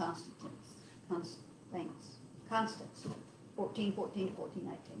Council of Constance, 1414 to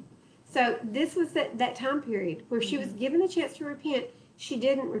 1418. So this was that time period where she was given a chance to repent. She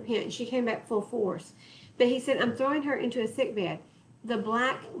didn't repent. She came back full force. But he said, I'm throwing her into a sick bed. The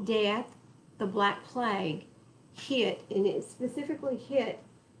Black Death, the Black Plague hit, and it specifically hit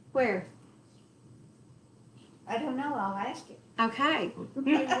where? I don't know, I'll ask you. Okay.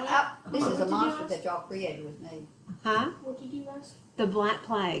 This is a monster that y'all created with me. Huh? What did you ask? The Black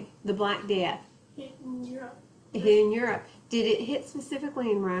Plague, the Black Death. Hit in Europe. It hit in Europe. Did it hit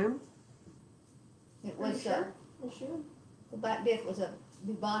specifically in Rome? It was, Sure. You should. the Black Death was a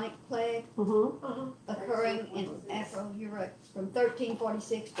bubonic plague Mm-hmm. occurring in Afro-Europe from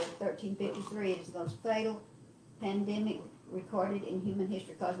 1346 to 1353. It is the most fatal pandemic recorded in human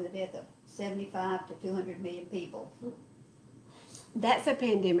history causing the death of 75 to 200 million people. That's a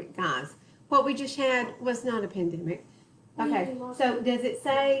pandemic, guys. What we just had was not a pandemic. Okay, so does it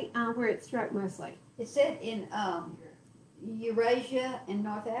say where it struck mostly? It said in Eurasia and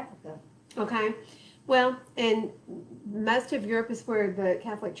North Africa. Okay, well, and most of Europe is where the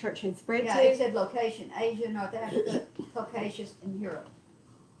Catholic Church had spread Yeah, to. it said location, Asia, North Africa, Caucasus, and Europe.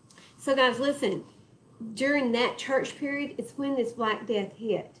 So guys, listen, during that church period, it's when this Black Death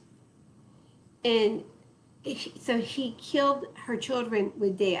hit. And so he killed her children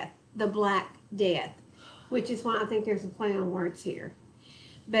with death, the Black Death, which is why I think there's a play on words here.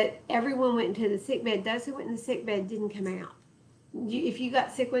 But everyone went into the sick bed. Those who went in the sick bed didn't come out. If you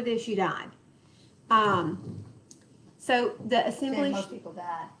got sick with this, you died. So the assembly. Said most people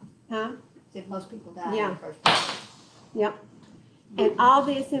died. Huh? Said most people died. Yeah. In the first place. Yep. And all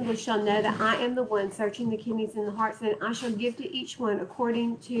the assembly shall know that I am the one searching the kidneys and the hearts, and I shall give to each one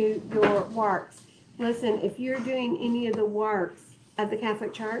according to your works. Listen, if you're doing any of the works of the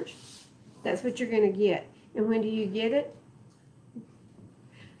Catholic Church, that's what you're going to get. And when do you get it?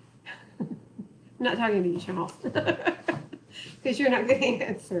 I'm not talking to you, Charles, because you're not going to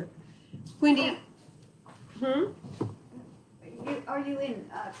answer. When do you? Are you in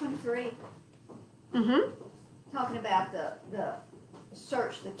 23? Mm-hmm. Talking about the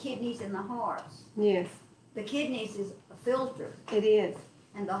search, the kidneys and the hearts. Yes, The kidneys is a filter, it is.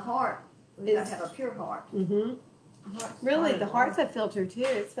 and the heart, we gotta It's- have a pure heart. Mm-hmm. The heart's Really, part of the heart's a filter too.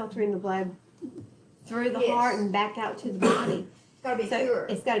 It's filtering the blood through the Yes. heart and back out to the body. It's gotta be So pure.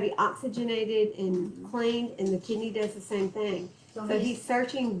 it's got to be oxygenated and cleaned, and the kidney does the same thing. So he's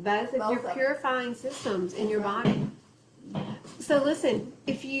searching both of Both your of them. purifying systems in your body. So listen,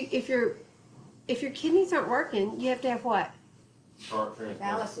 if your kidneys aren't working, you have to have what? Heart transplant.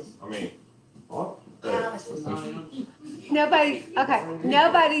 Dialysis. I mean, Dialysis.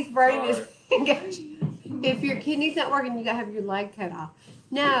 Nobody's brain is engaged. If your kidney's not working, you gotta have your leg cut off.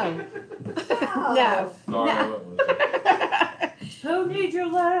 No. No. sorry, I wasn't listening. Who needs your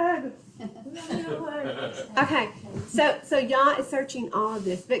leg? Okay, so y'all is searching all of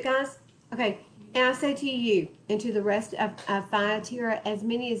this, but guys, okay, and I say to you and to the rest of Thyatira, as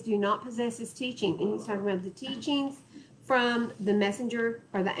many as do not possess this teaching, and he's talking about the teachings from the messenger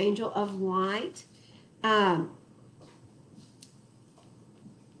or the angel of light, don't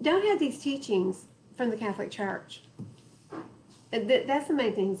have these teachings from the Catholic Church. That's the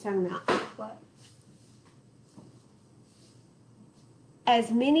main thing he's talking about. What?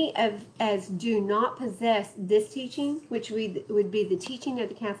 As many as do not possess this teaching, which would be the teaching of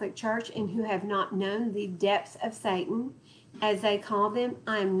the Catholic Church, and who have not known the depths of Satan, as they call them,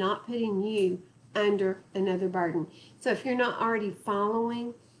 I am not putting you under another burden. So if you're not already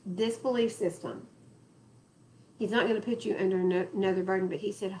following this belief system, he's not going to put you under another burden, but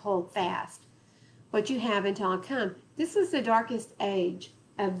he said, hold fast what you have until I come. This was the darkest age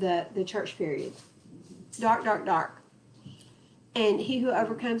of the church period. Dark, dark, dark. And he who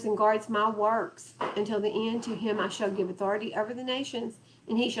overcomes and guards my works until the end, to him I shall give authority over the nations,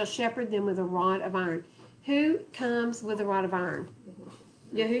 and he shall shepherd them with a rod of iron. Who comes with a rod of iron?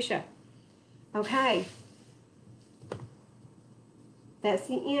 Yahusha. Okay. That's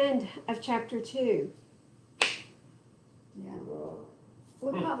the end of chapter 2. Yeah.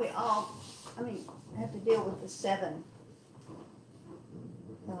 We'll probably all, have to deal with the 7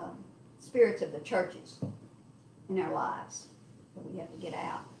 spirits of the churches in our lives that we have to get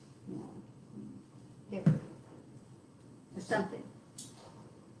out, different. There's something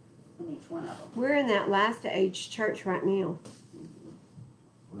in each one of them. We're in that last age church right now.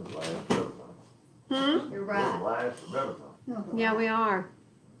 You're right. Yeah, we are.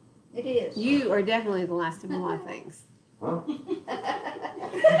 It is. You are definitely the last of a lot of things.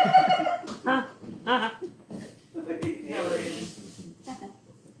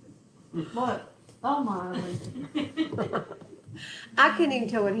 What? Oh my. I couldn't even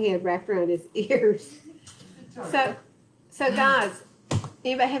tell what he had wrapped around his ears. So guys,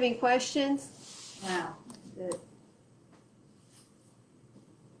 anybody have any questions? Wow. Good.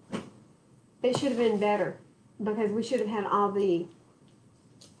 It should have been better because we should have had all the.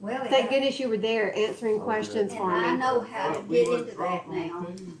 Well, Thank goodness you were there answering questions and for I me. know how to get into that now.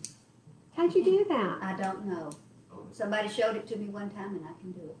 How'd you do that? I don't know. Somebody showed it to me one time and I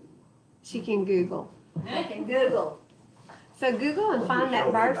can do it. She can Google. I can Google. So Google and find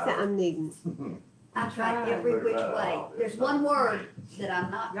that verse that I'm needing. I tried every which way. There's one word that I'm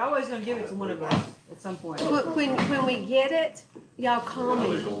not. You're always gonna give it to one of us at some point. When we get it, y'all call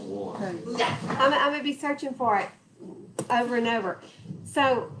me. I'm gonna be searching for it over and over.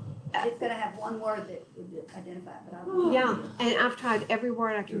 So It's gonna have one word that would identify it, but I don't. Yeah, and I've tried every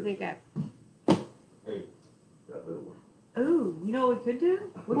word I can think of. Ooh, you know what we could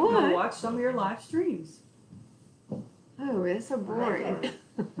do? We could What? go watch some of your live streams. Oh, it's so boring.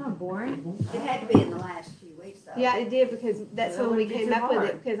 Not boring. It had to be in the last few weeks though. Yeah, it did because that's That when we wouldn't be came too up with hard.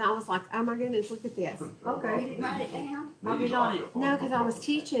 it, because I was like, oh my goodness, look at this. You Okay. didn't write it down? I'll get on it. No, because I was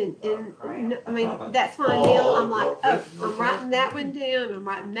teaching, and I mean, that's why now I'm like, oh, I'm writing that one down, I'm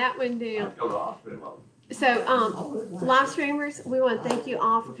writing that one down. So, live streamers, we want to thank you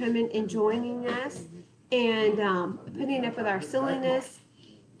all for coming and joining us and putting up with our silliness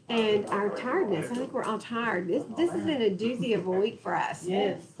and our tiredness. I think we're all tired. This has been a doozy of a week for us.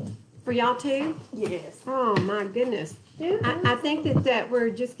 Yes. For y'all too? Yes. Oh my goodness. I think that we're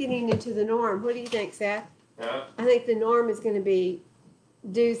just getting into the norm. What do you think, Seth? Yeah. I think the norm is going to be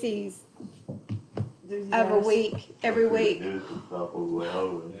doozies of a week, every week.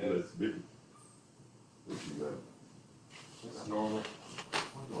 It's normal.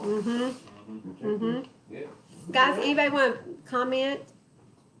 Mm-hmm. Guys, anybody want to comment?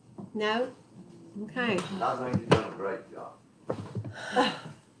 No? Okay. I think you've done a great job.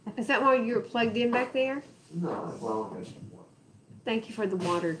 Is that why you were plugged in back there? No, well, Thank you for the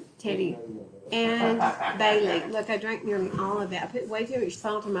water, Teddy. And Bailey. Look, I drank nearly all of it. I put way too much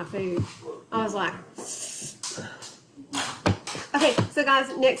salt in my food. I was like, okay, so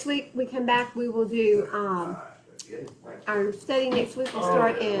guys, next week we come back, we will do our study next week will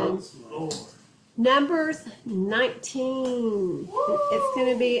start in Numbers 19. It's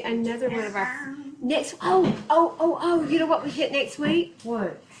going to be another one of our next. Oh! You know what we hit next week?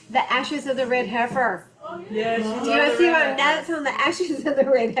 What? The ashes of the red heifer. Yes. Do you want to see my notes on the ashes of the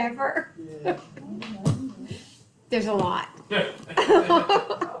red heifer? There's a lot.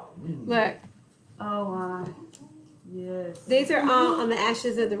 Look, Oh my. Yes. these are all on the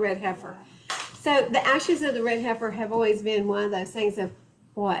ashes of the red heifer. So the ashes of the red heifer have always been one of those things of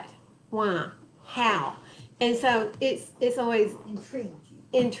what, why, how, and so it's always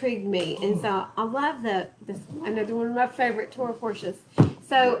intrigued me, and so I love the another one of my favorite Torah portions.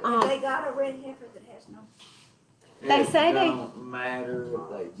 So They got a red heifer that has no. They say they- It don't matter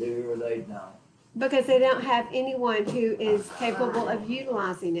if they do or they don't. because they don't have anyone who is capable of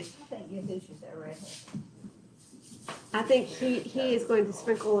utilizing it. I think Yahushua's that red heifer. I think he is going to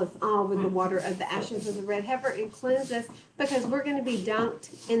sprinkle us all with the water of the ashes of the red heifer and cleanse us, because we're going to be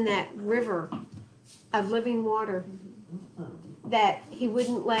dunked in that river of living water that he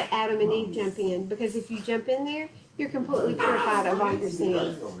wouldn't let Adam and Eve jump in, because if you jump in there, you're completely purified of all your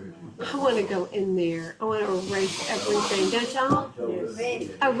sins. I want to go in there. I want to erase everything. Don't y'all?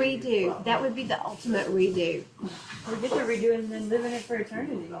 Ready. A redo. That would be the ultimate redo. We get to redo it and then live in it for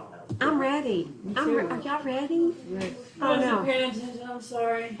eternity. I'm ready. Are y'all ready? Yes. Oh no. paying attention, I'm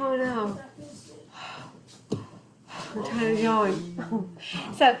sorry. Oh no. I'm tired of yawning.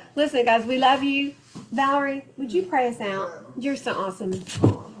 So, listen, guys, we love you. Valerie, would you pray us out? You're so awesome.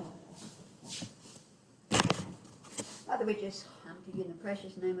 Father, we just come to you in the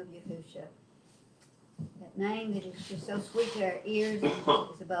precious name of Yahushua. That name that is just so sweet to our ears and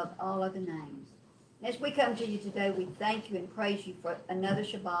is above all other names. As we come to you today, we thank you and praise you for another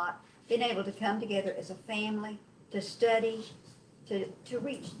Shabbat, being able to come together as a family, to study, to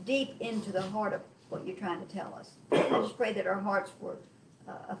reach deep into the heart of what you're trying to tell us. I just pray that our hearts were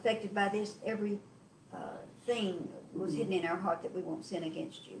affected by this. Every thing was hidden in our heart that we won't sin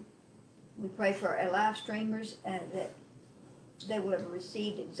against you. We pray for our live streamers that they will have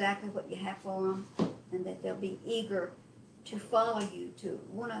received exactly what you have for them, and that they'll be eager to follow you, to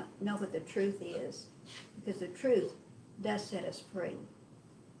want to know what the truth is, because the truth does set us free.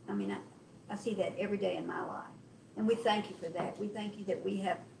 I mean, I see that every day in my life, and we thank you for that. We thank you that we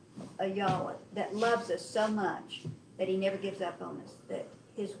have a Yahweh that loves us so much that he never gives up on us, that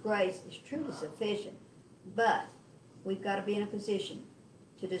his grace is truly sufficient, but we've got to be in a position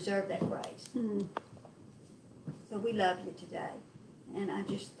to deserve that grace. Mm. So we love you today. And I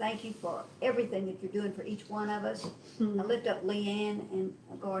just thank you for everything that you're doing for each one of us. I lift up Leanne and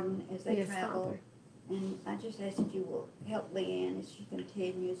Gordon as they Yes, travel. Father. And I just ask that you will help Leanne as she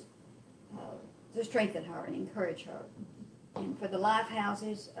continues to strengthen her and encourage her. And for the life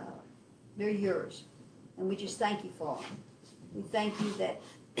houses, they're yours. And we just thank you for them. We thank you that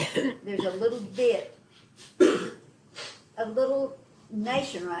there's a little bit, a little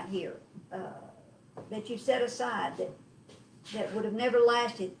nation right here that you set aside that would have never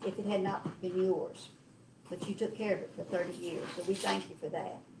lasted if it had not been yours. But you took care of it for 30 years, so we thank you for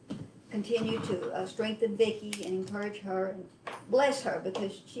that. Continue to strengthen Vicki and encourage her and bless her,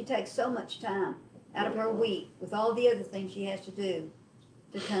 because she takes so much time out of her week with all the other things she has to do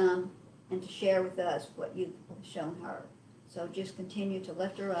to come and to share with us what you've shown her. So just continue to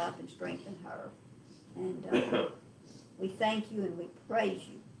lift her up and strengthen her. And we thank you and we praise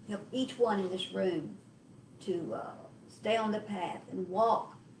you. Help each one in this room to stay on the path and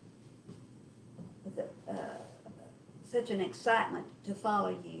walk with such an excitement to follow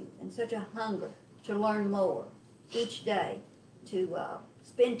you and such a hunger to learn more each day, to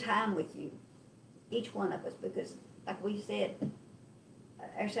spend time with you, each one of us, because like we said,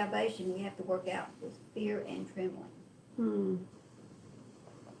 our salvation we have to work out with fear and trembling.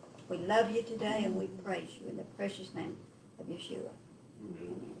 We love you today and we praise you in the precious name of Yeshua.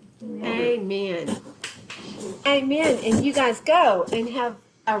 Amen. Amen. And you guys go and have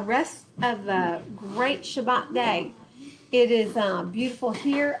a rest of a great Shabbat day. It is beautiful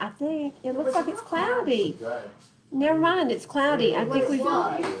here. I think it looks like it's cloudy. Never mind, it's cloudy. I think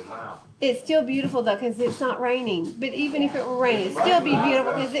it's still beautiful though because it's not raining. But even if it were raining, it'd still be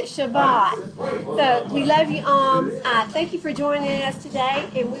beautiful because it's Shabbat. So we love you. Thank you for joining us today,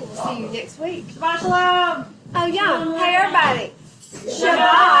 and we will see you next week. Shabbat shalom. Oh yeah. Hey everybody.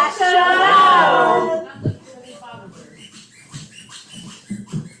 Shabbat shalom.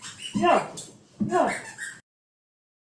 Yo, yo.